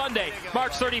 And on Sunday,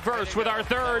 March 31st, with our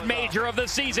third major of the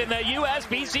season, the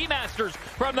USBC Masters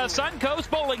from the Suncoast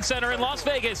Bowling Center in Las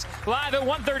Vegas, live at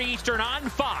 1:30 Eastern on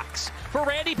Fox. For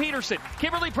Randy Peterson,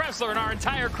 Kimberly Pressler, and our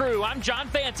entire crew, I'm John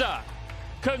Fanta.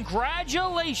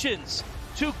 Congratulations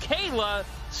to Kayla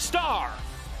Starr.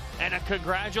 And a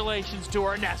congratulations to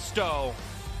Ernesto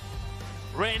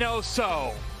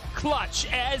Reynoso. Clutch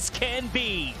as can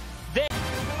be.